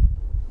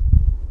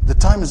 The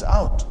time is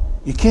out.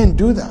 You can't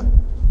do that.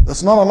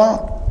 That's not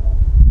allowed.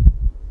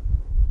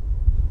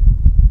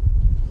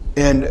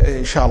 And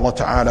inshallah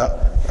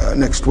ta'ala,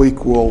 next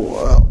week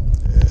we'll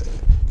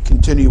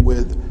continue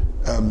with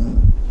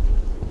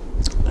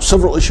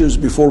several issues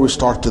before we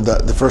start to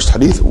the first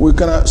hadith. We're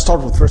going to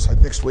start with the first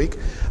hadith next week.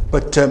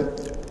 But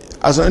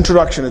as an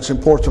introduction, it's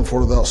important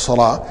for the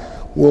salah.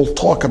 We'll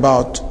talk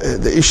about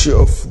the issue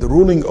of the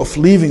ruling of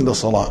leaving the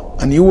salah.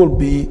 And you will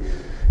be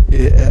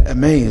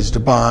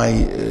amazed by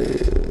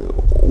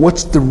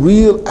what's the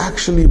real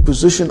actually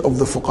position of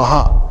the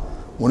fuqaha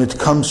when it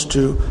comes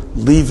to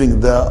leaving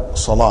the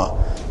salah.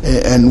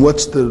 And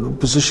what's the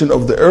position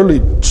of the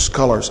early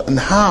scholars. And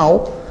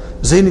how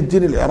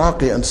Zainuddin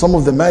al-Iraqi and some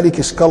of the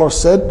Maliki scholars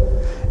said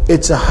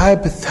it's a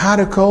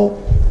hypothetical,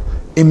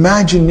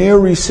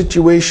 imaginary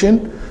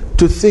situation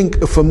to think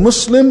of a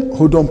Muslim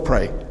who don't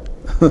pray.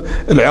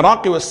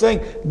 Al-Iraqi was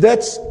saying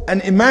that's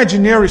an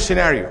imaginary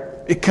scenario.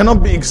 It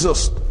cannot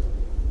exist.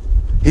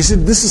 He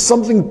said this is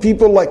something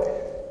people like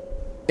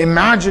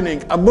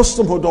imagining a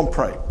Muslim who don't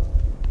pray.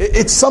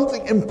 It's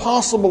something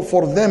impossible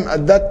for them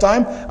at that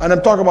time, and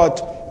I'm talking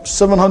about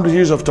 700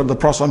 years after the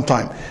Prophet's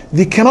time.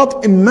 They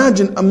cannot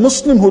imagine a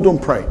Muslim who don't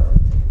pray.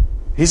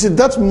 He said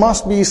that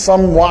must be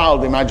some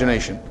wild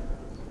imagination,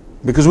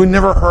 because we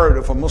never heard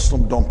of a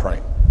Muslim don't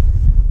pray.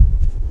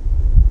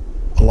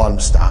 Allah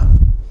musta'an.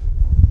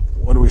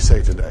 What do we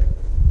say today?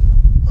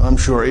 I'm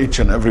sure each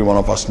and every one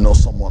of us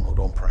knows someone who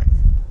don't pray,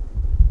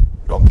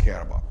 don't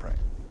care about praying.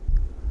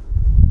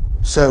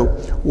 So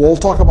we'll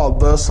talk about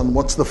this and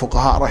what's the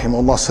fuqaha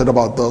rahimahullah said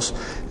about this,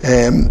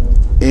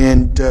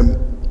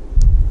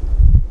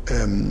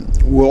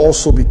 we'll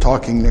also be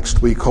talking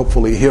next week,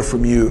 hopefully hear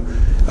from you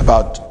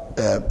about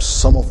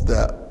some of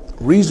the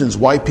reasons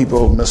why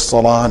people miss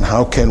salah and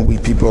how can we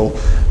people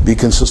be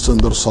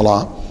consistent in their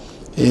salah.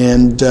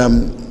 And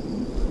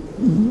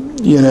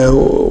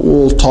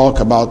we'll talk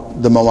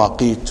about the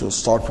mawaqit to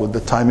start with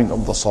the timing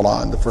of the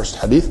salah in the first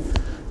hadith.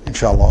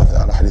 Inshallah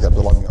ta'ala, hadith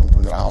Abdullah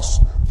ibn al-As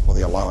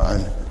radiyallahu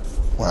anhu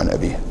wa an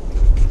abi.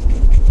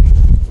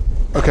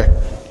 Okay,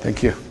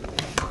 thank you.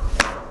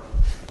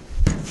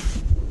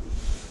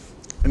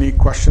 Any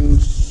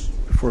questions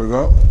before we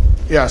go?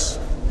 Yes.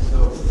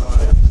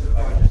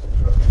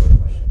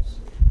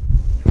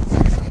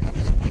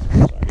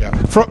 Yeah.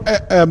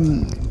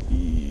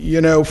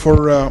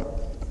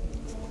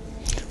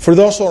 For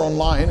those who are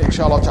online,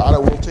 inshallah ta'ala,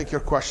 we'll take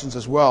your questions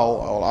as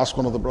well. I'll ask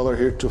one of the brother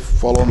here to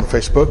follow on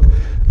Facebook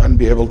and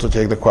be able to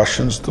take the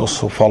questions, those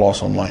who follow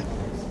us online.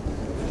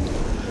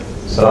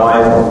 So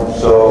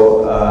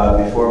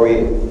before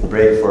we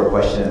break for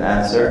question and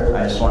answer,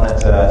 I just wanted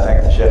to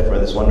thank the Sheikh for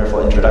this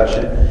wonderful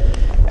introduction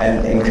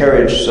and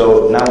encourage.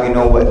 So now we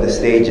know what the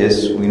stage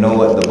is, we know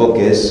what the book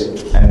is,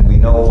 and we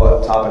know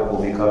what topic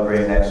we'll be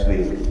covering next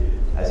week.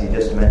 As he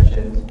just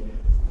mentioned,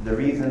 the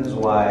reasons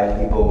why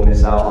people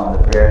miss out on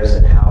the prayers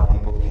and how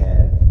people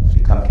can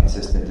become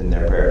consistent in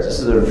their prayers. This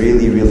is a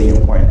really, really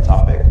important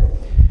topic.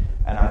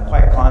 And I'm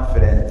quite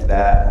confident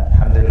that,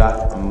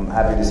 alhamdulillah, I'm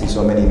happy to see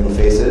so many new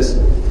faces,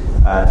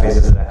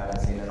 faces that I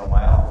haven't seen in a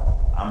while.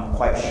 I'm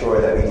quite sure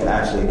that we can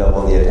actually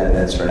double the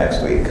attendance for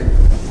next week.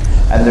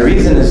 And the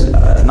reason is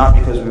not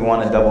because we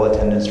want to double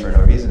attendance for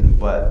no reason,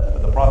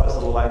 but the Prophet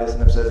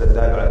ﷺ says that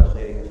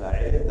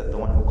the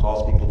one who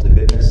calls people to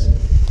goodness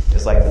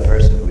is like the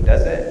person who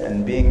does it.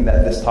 And being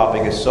that this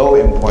topic is so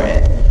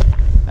important,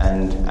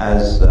 and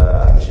as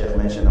the Sheikh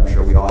mentioned, I'm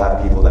sure we all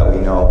have people that we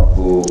know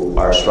who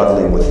are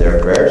struggling with their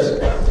prayers.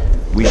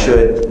 We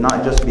should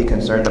not just be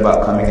concerned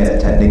about coming and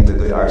attending the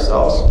good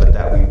ourselves, but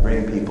that we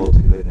bring people to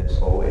goodness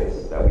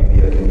always, that we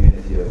be a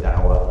community of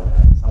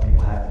da'wah. Some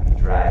people have to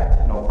be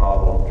dragged, no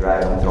problem,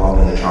 drag them, throw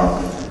them in the trunk,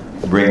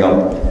 bring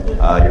them.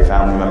 Your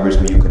family members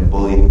who you can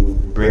bully,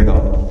 bring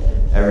them.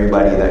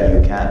 Everybody that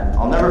you can.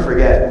 I'll never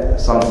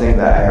forget something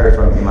that I heard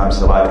from Imam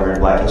Salah during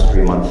Black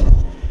History Month.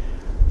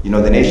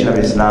 The Nation of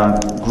Islam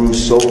grew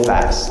so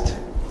fast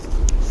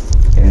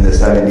in the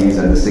 70s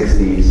and the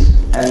 60s.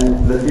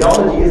 And the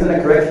theology isn't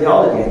a correct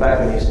theology. In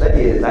fact, when you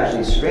study it, it's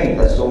actually strange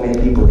that so many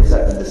people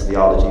accepted this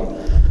theology.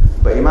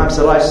 But Imam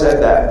Salah said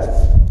that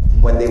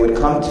when they would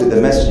come to the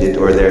masjid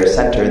or their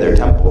center, their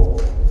temple,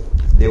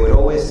 they would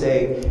always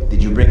say,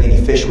 "Did you bring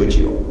any fish with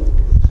you?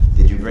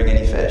 Did you bring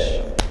any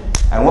fish?"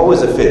 And what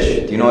was a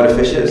fish? Do you know what a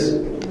fish is?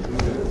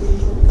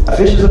 A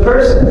fish is a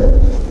person.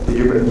 Did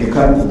you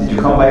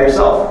come by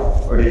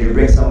yourself? Or did you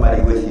bring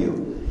somebody with you?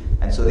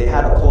 And so they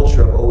had a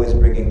culture of always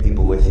bringing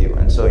people with you.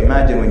 And so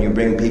imagine when you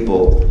bring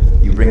people,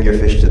 you bring your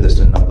fish to the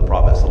sunnah of the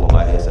Prophet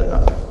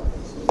ﷺ.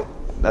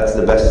 That's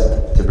the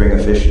best to bring a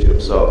fish to.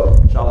 So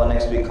inshallah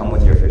next week come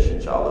with your fish,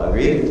 inshallah.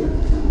 Agreed?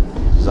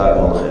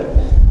 Jazakumullah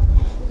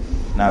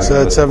khair.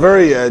 So it's a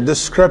very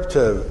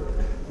descriptive,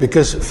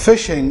 because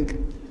fishing,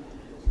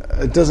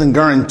 it doesn't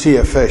guarantee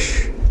a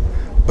fish,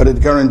 but it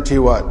guarantees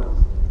what?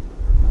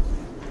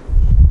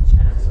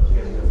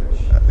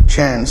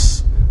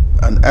 Chance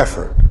and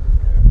effort.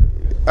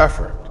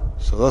 Effort.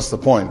 So that's the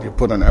point. You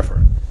put an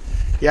effort.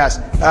 Yes.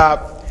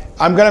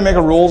 I'm going to make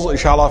a rules,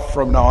 inshallah,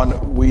 from now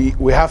on.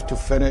 We have to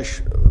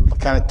finish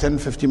kind of 10,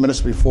 15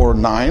 minutes before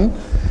 9,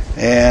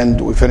 and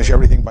we finish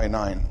everything by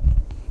 9.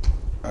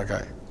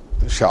 Okay.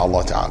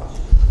 Inshallah ta'ala.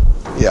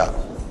 Yeah.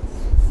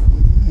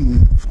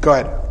 Go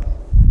ahead.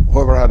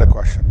 Whoever had a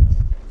question.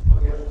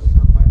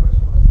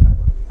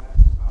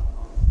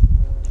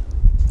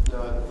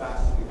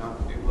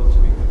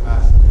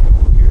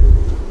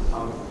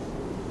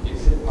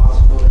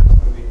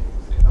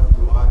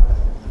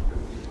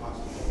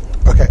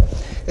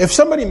 If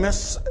somebody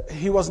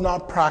he was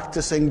not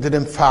practicing,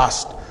 didn't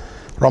fast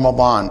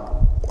Ramadan,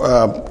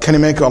 can he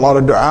make a lot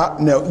of dua?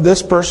 No.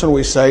 This person,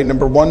 we say,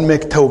 number one,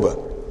 make tawbah.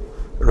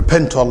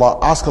 Repent to Allah,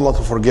 ask Allah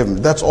to forgive him.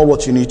 That's all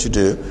what you need to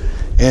do.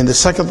 And the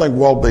second thing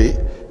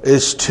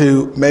is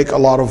to make a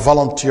lot of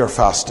volunteer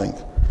fasting.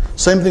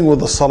 Same thing with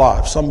the salah.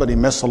 If somebody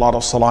missed a lot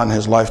of salah in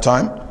his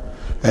lifetime,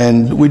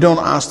 and we don't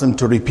ask them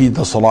to repeat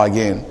the salah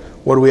again.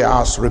 What do we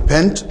ask?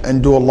 Repent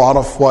and do a lot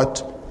of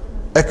what?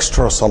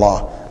 Extra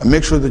salah. And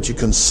make sure that you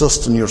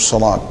consist in your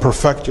salah.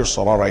 Perfect your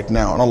salah right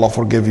now. And Allah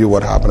forgive you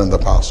what happened in the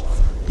past.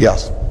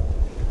 Yes? So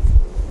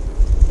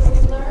we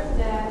learned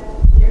that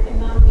there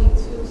cannot be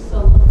two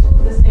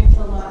of the same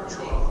salah a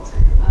day.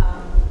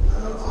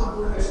 No two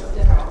buhurs.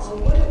 So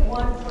what if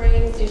one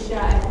prays Isha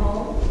at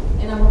home,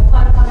 and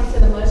upon coming to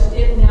the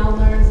masjid now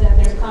learns that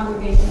there's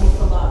congregational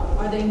salah?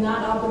 Are they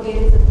not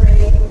obligated to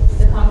pray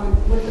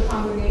with the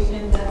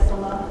congregation that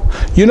salah?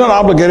 You're not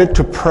obligated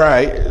to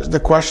pray. The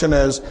question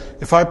is,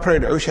 if I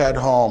prayed Isha at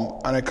home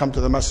and I come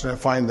to the masjid and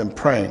find them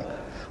praying,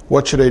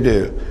 what should I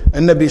do?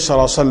 And Nabi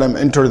Sallallahu Alaihi Wasallam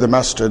entered the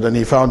masjid and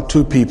he found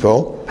two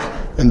people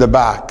in the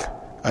back.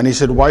 And he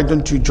said, why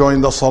don't you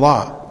join the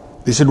salah?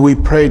 They said, we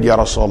prayed, Ya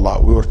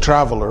Rasulullah. We were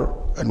traveler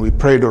and we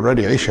prayed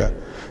already Isha.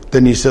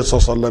 Then he said,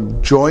 Sallallahu Alaihi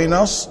Wasallam, join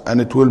us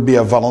and it will be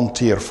a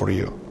volunteer for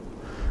you.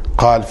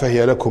 قال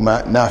فهي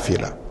لكما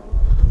نافلة.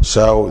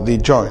 So they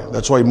join.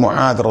 That's why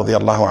Mu'adh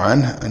radiallahu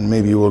anh, and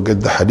maybe you will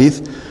get the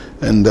hadith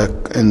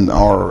in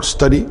our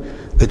study,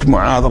 that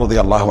Mu'adh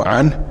radiallahu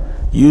anh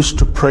used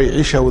to pray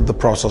Isha with the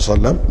Prophet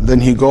ﷺ.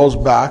 Then he goes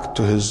back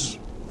to his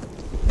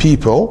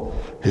people,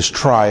 his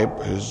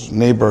tribe, his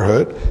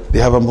neighborhood. They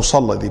have a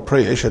musalla, they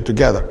pray Isha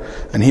together.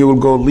 And he will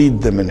go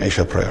lead them in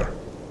Isha prayer.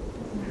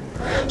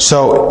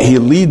 So he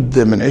lead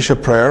them in Isha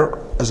prayer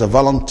as a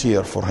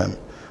volunteer for him.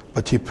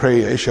 But he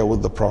pray Isha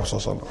with the Prophet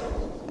ﷺ.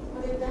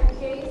 But in that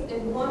case,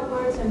 if one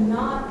were to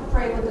not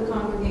pray with the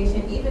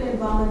congregation, even in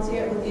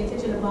volunteer, with the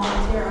intention of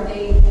volunteer, are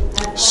they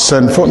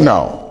sinful?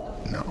 No.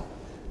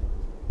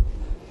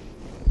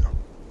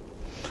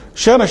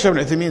 Shaykh Ibn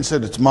Uthaymeen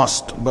said it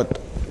must, but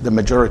the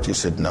majority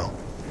said no.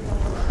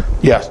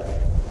 Yes. It's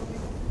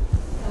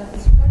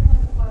regarding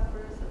like the five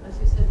prayers, as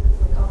you said, it's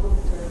like Abu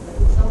Bakr, but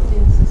in some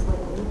cases, like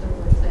Luther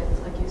would say,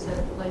 like you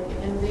said, like,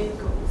 and they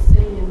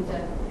saying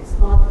that it's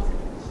not the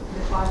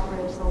five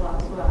prayers Salah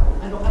as well.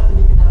 I don't have to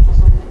make it up for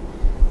something.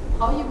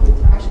 How you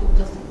would actually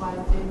justify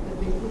and saying that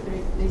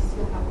they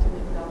still have to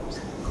make it up for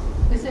something?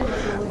 They say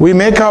like, We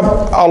make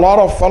up a lot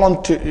of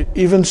volunteer,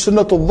 even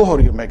Sunnatul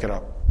Dhuhr you make it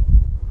up.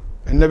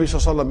 And Nabi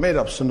Sallallahu made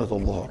up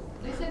Sunnatul Dhuhr.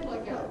 they said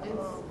like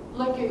it's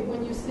like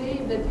when you say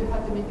that you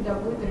have to make it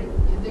up with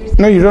there's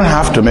No, you don't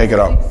have to make it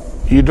up.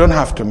 You don't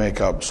have to make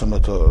up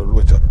Sunnatul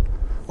Witr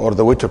or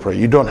the Witr prayer.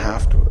 You don't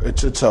have to.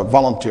 It's a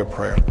volunteer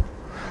prayer.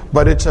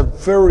 But it's a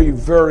very,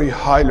 very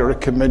highly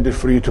recommended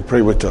for you to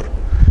pray Witr.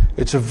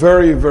 It's a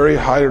very, very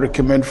highly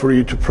recommended for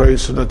you to pray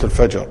Sunnatul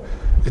Fajr.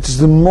 It is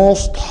the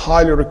most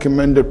highly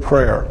recommended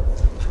prayer.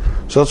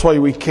 So that's why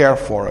we care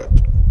for it.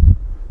 No,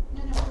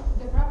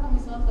 the problem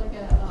is not like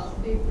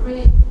they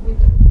pray with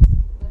the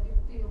but if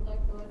they like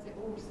let's say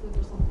oversleep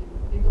or something,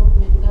 they don't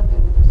make it up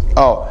with their soul.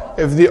 Oh,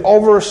 if they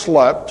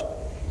overslept,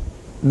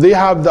 they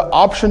have the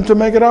option to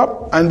make it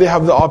up and they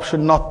have the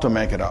option not to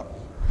make it up.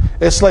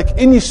 It's like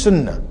any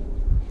sunnah.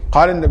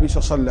 قال النبي صلى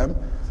الله عليه وسلم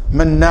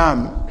من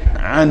نام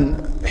عن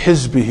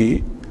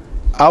حزبه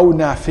أو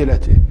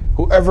نافلته.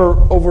 Whoever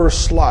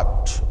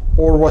overslept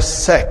or was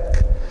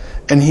sick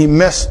and he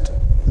missed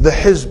the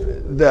hizb,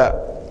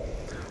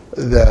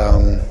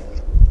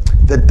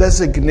 the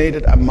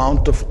designated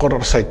amount of Qur'an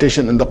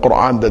recitation in the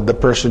Quran that the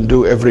person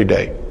do every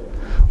day,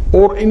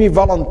 or any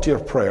volunteer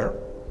prayer,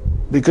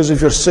 because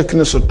of your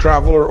sickness or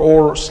traveler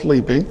or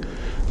sleeping,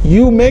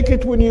 you make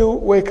it when you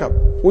wake up,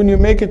 when you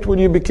make it when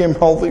you became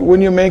healthy,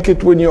 when you make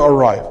it when you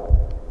arrive.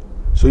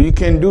 So you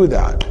can do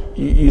that.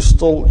 You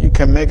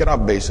can make it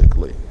up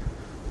basically.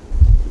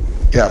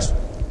 Yes.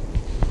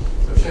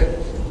 So Sheikh,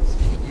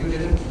 you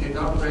did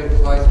not pray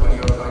twice when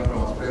you were coming from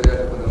Australia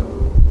to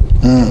Bulugh.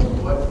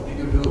 What did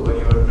you do when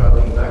you were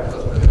traveling back to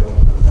Australia?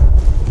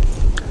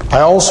 I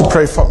also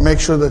make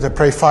sure that I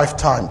pray 5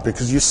 times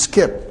because you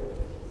skip.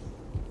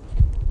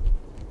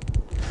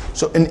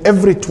 So in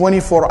every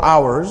 24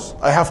 hours,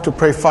 I have to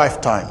pray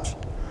 5 times.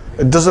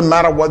 It doesn't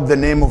matter what the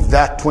name of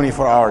that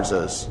 24 hours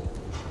is.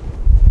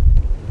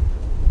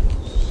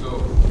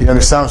 You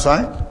understand what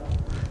I'm saying?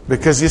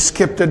 Because you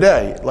skipped a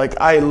day. Like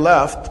I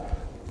left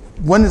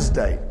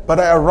Wednesday, but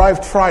I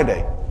arrived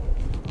Friday.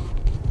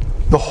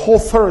 The whole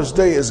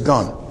Thursday is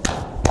gone.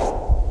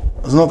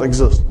 Does not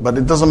exist. But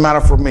it doesn't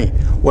matter for me.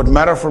 What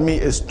matters for me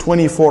is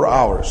 24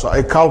 hours. So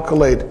I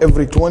calculate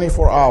every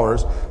 24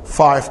 hours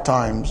 5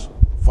 times,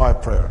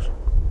 5 prayers.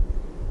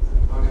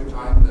 How do you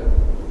time that?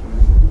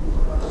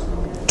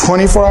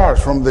 24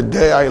 hours from the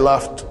day I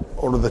left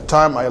or the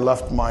time I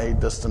left my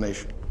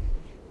destination.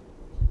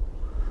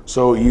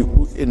 So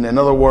in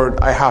another word,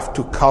 I have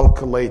to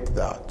calculate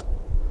that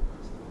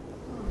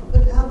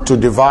to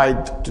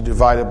divide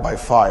it by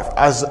 5.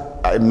 As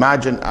I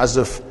imagine as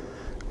if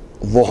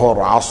Dhuhr,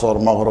 Asr,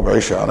 Maghrib,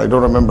 Isha. And I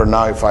don't remember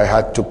now if I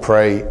had to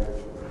pray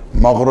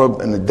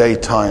Maghrib in the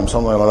daytime,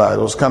 something like that.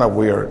 It was kind of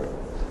weird,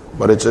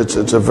 but it's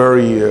a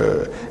very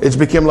it's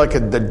become like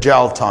a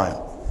Dajjal time.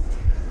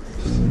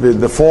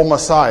 The full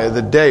Messiah,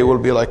 the day will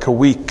be like a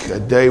week, a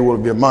day will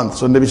be a month.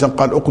 So Nabi said,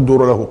 قَدْ أُقْدُرُ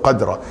لَهُ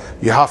قَدْرًا.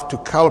 You have to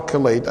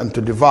calculate and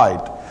to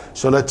divide.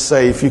 So let's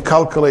say if you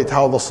calculate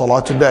how the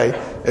salah today,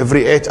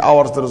 every 8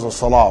 hours there is a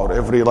salah, or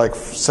every like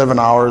 7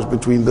 hours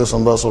between this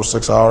and this, or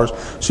 6 hours.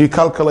 So you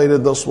calculate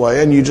it this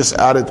way and you just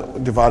add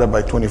it, divided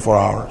by 24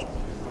 hours.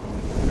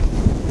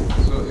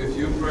 So if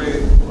you pray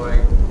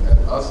like at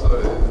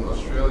Asr in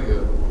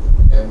Australia,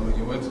 and when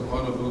you went to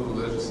Honolulu,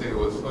 let's just say it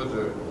was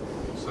Fajr,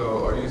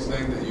 so are you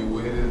saying that you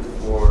waited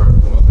for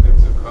Maghrib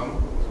to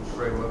come to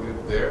pray Maghrib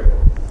there?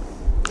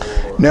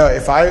 Or Now,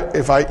 if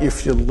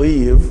you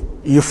leave,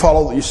 you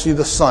follow, you see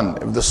the sun.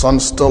 If the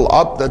sun's still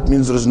up, that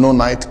means there is no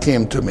night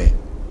came to me.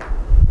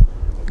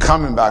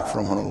 Coming back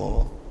from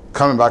Honolulu,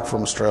 coming back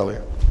from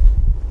Australia.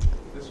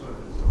 this one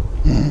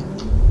is.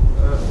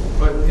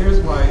 But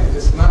here's my,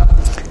 it's not.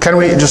 Can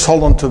we just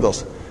hold on to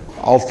this?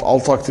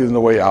 I'll talk to you on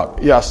the way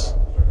out. Yes.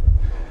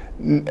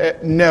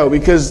 No,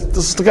 because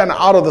this is kind of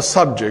out of the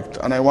subject,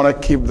 and I want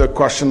to keep the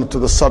question to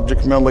the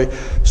subject mainly.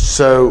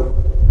 So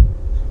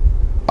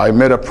I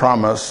made a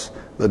promise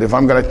that if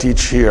I'm going to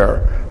teach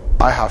here,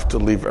 I have to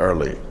leave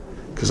early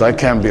because I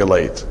can't be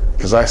late.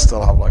 because I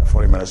still have like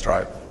 40 minutes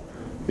drive.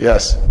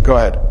 Yes, go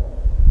ahead.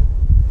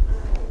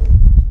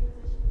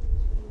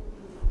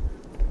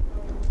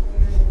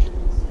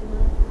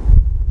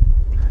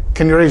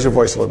 Can you raise your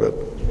voice a little bit?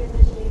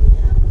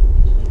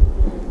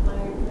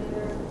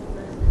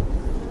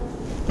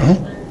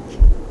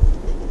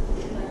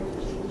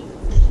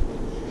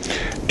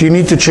 Do you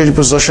need to change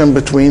position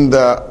between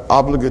the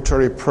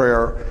obligatory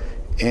prayer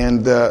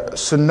and the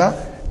sunnah?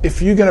 If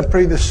you're going to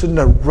pray the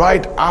sunnah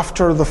right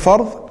after the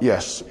fard,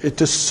 yes,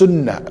 it is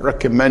sunnah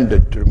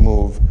recommended to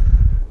move.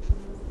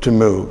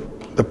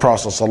 The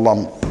Prophet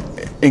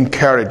ﷺ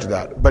encouraged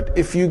that. But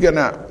if you're going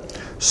to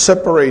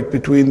separate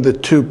between the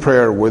two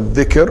prayer with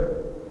dhikr,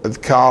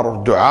 adhkar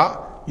or dua,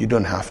 you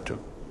don't have to.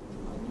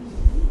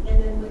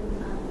 And then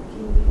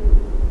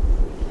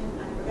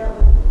I forgot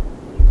what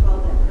you call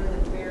that for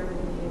the prayer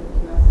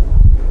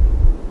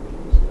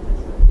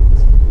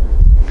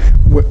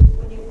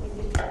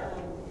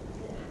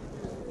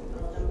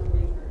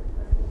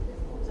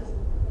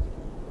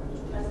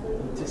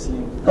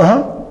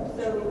Uh-huh.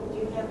 So do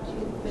you have to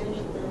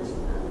finish the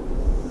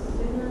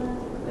sunnah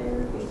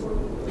prayer before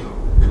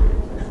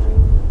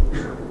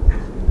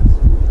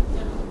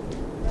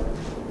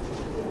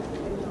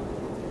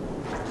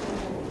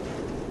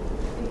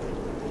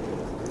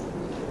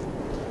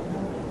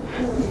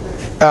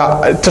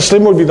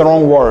Taslim would be the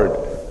wrong word.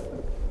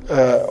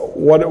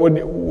 What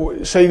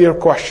would say your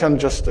question?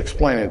 Just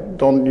explain it.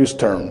 Don't use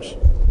terms.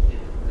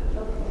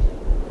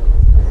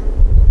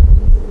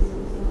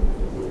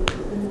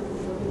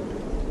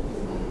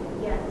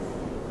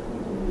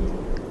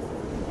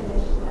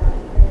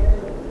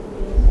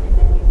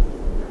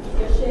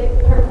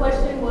 Her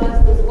question was,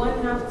 does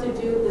one have to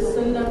do the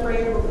sunnah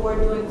prayer before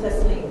doing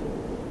taslim?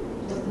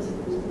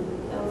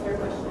 That was her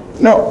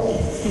question. No,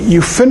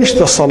 you finish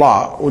the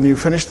salah. When you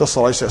finish the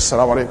salah, you say,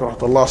 Assalamu alaikum wa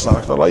rahmatullah, assalamu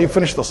alaikum wa rahmatullah, you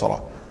finish the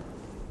salah.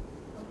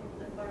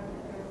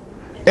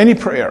 Any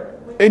prayer,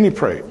 any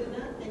prayer.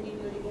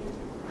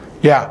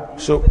 Yeah,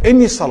 so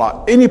any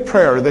salah, any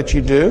prayer that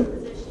you do,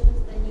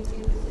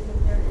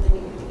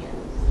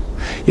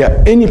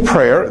 yeah, any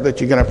prayer that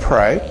you're going to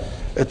pray,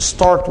 it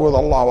starts with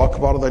Allahu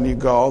Akbar, then you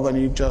go, then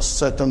you just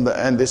sit in the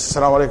end, this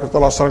Assalamu alaikum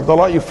wa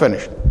rahmatullah, you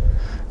finish.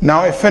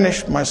 Now I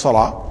finished my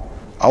salah.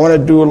 I want to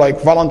do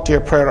like volunteer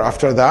prayer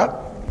after that.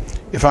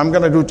 If I'm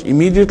going to do it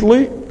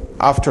immediately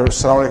after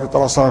Assalamu alaikum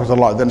wa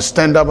rahmatullah, then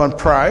stand up and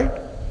pray,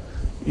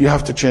 you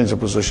have to change the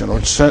position,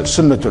 or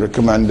sunnah to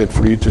recommend it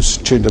for you to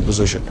change the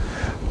position.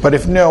 But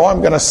if no,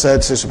 I'm going to say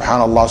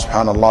subhanallah,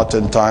 subhanallah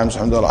 10 times,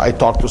 alhamdulillah, I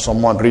talk to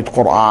someone, read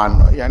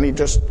Quran, yani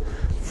just,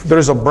 there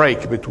is a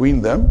break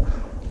between them.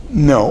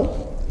 No,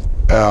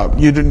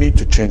 you don't need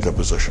to change the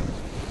position.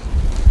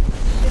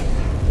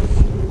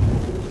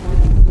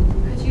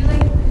 Could you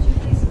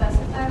please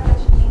specify what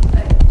you mean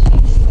by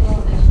change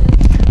the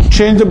position?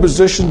 Change the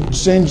position,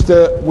 change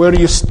the where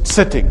you're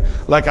sitting.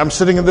 Like I'm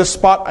sitting in this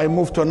spot, I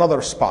move to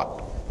another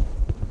spot.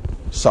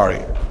 Sorry,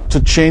 to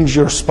change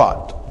your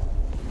spot.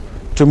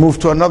 To move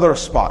to another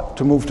spot,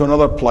 to move to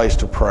another place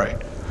to pray.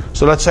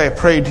 So let's say I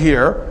prayed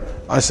here.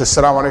 I said,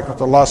 Assalamu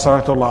alaikum wa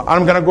rahmatullah.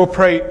 I'm going to go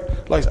pray,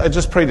 like I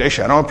just prayed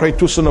Isha. And I want to pray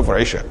 2 sunnah for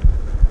Isha.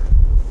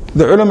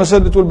 The ulama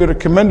said it will be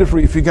recommended for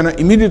you, if you're going to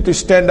immediately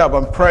stand up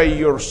and pray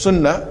your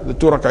sunnah, the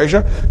 2 rak'ah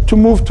Isha, to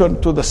move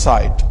to the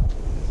side.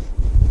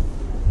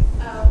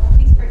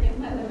 Please forgive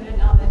my limited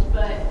knowledge,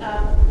 but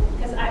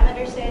because I'm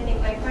understanding,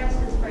 like for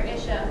instance, for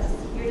Isha,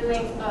 you're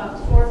doing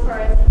 4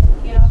 farz,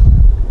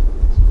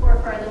 4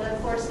 farz and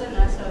then 4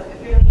 sunnah. So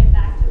if you're doing it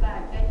back to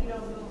back, then you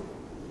don't move.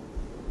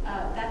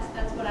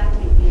 That's what I'm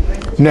thinking.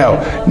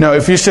 No,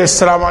 if you say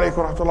Assalamu alaikum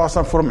wa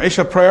rahmatullah from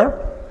Isha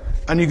prayer,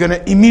 and you're going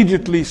to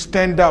immediately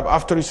stand up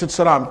after you said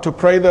salam to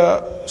pray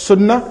the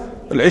sunnah,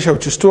 al-Isha,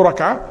 which is 2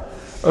 rak'ah,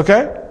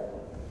 okay?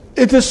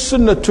 It is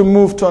sunnah to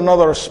move to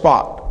another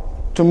spot,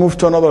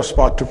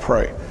 to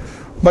pray.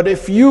 But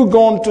if you're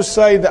going to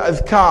say the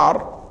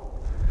adhkar,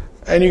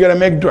 and you're going to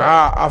make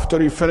dua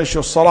after you finish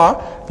your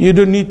salah, you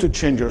don't need to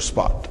change your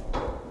spot.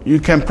 You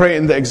can pray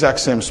in the exact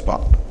same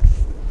spot.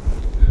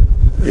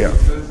 Yeah.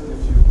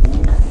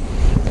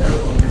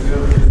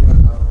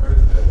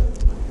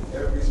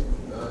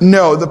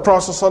 No, the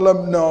Prophet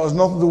ﷺ, no, it's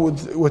not to do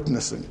with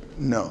witnessing.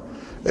 No.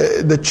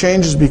 The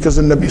change is because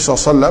the Nabi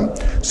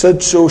ﷺ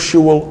said so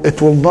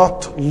it will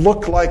not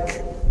look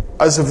like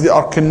as if they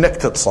are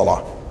connected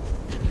salah.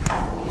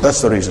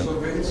 That's the reason. So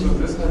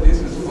this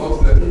hadith is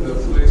false that the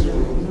place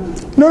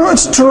will... No,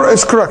 it's true,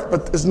 it's correct,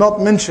 but it's not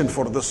mentioned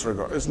for this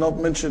regard. It's not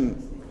mentioned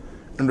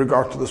in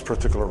regard to this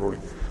particular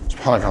ruling.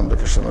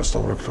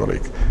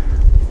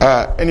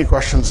 Any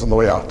questions on the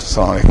way out?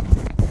 Assalamu alaikum.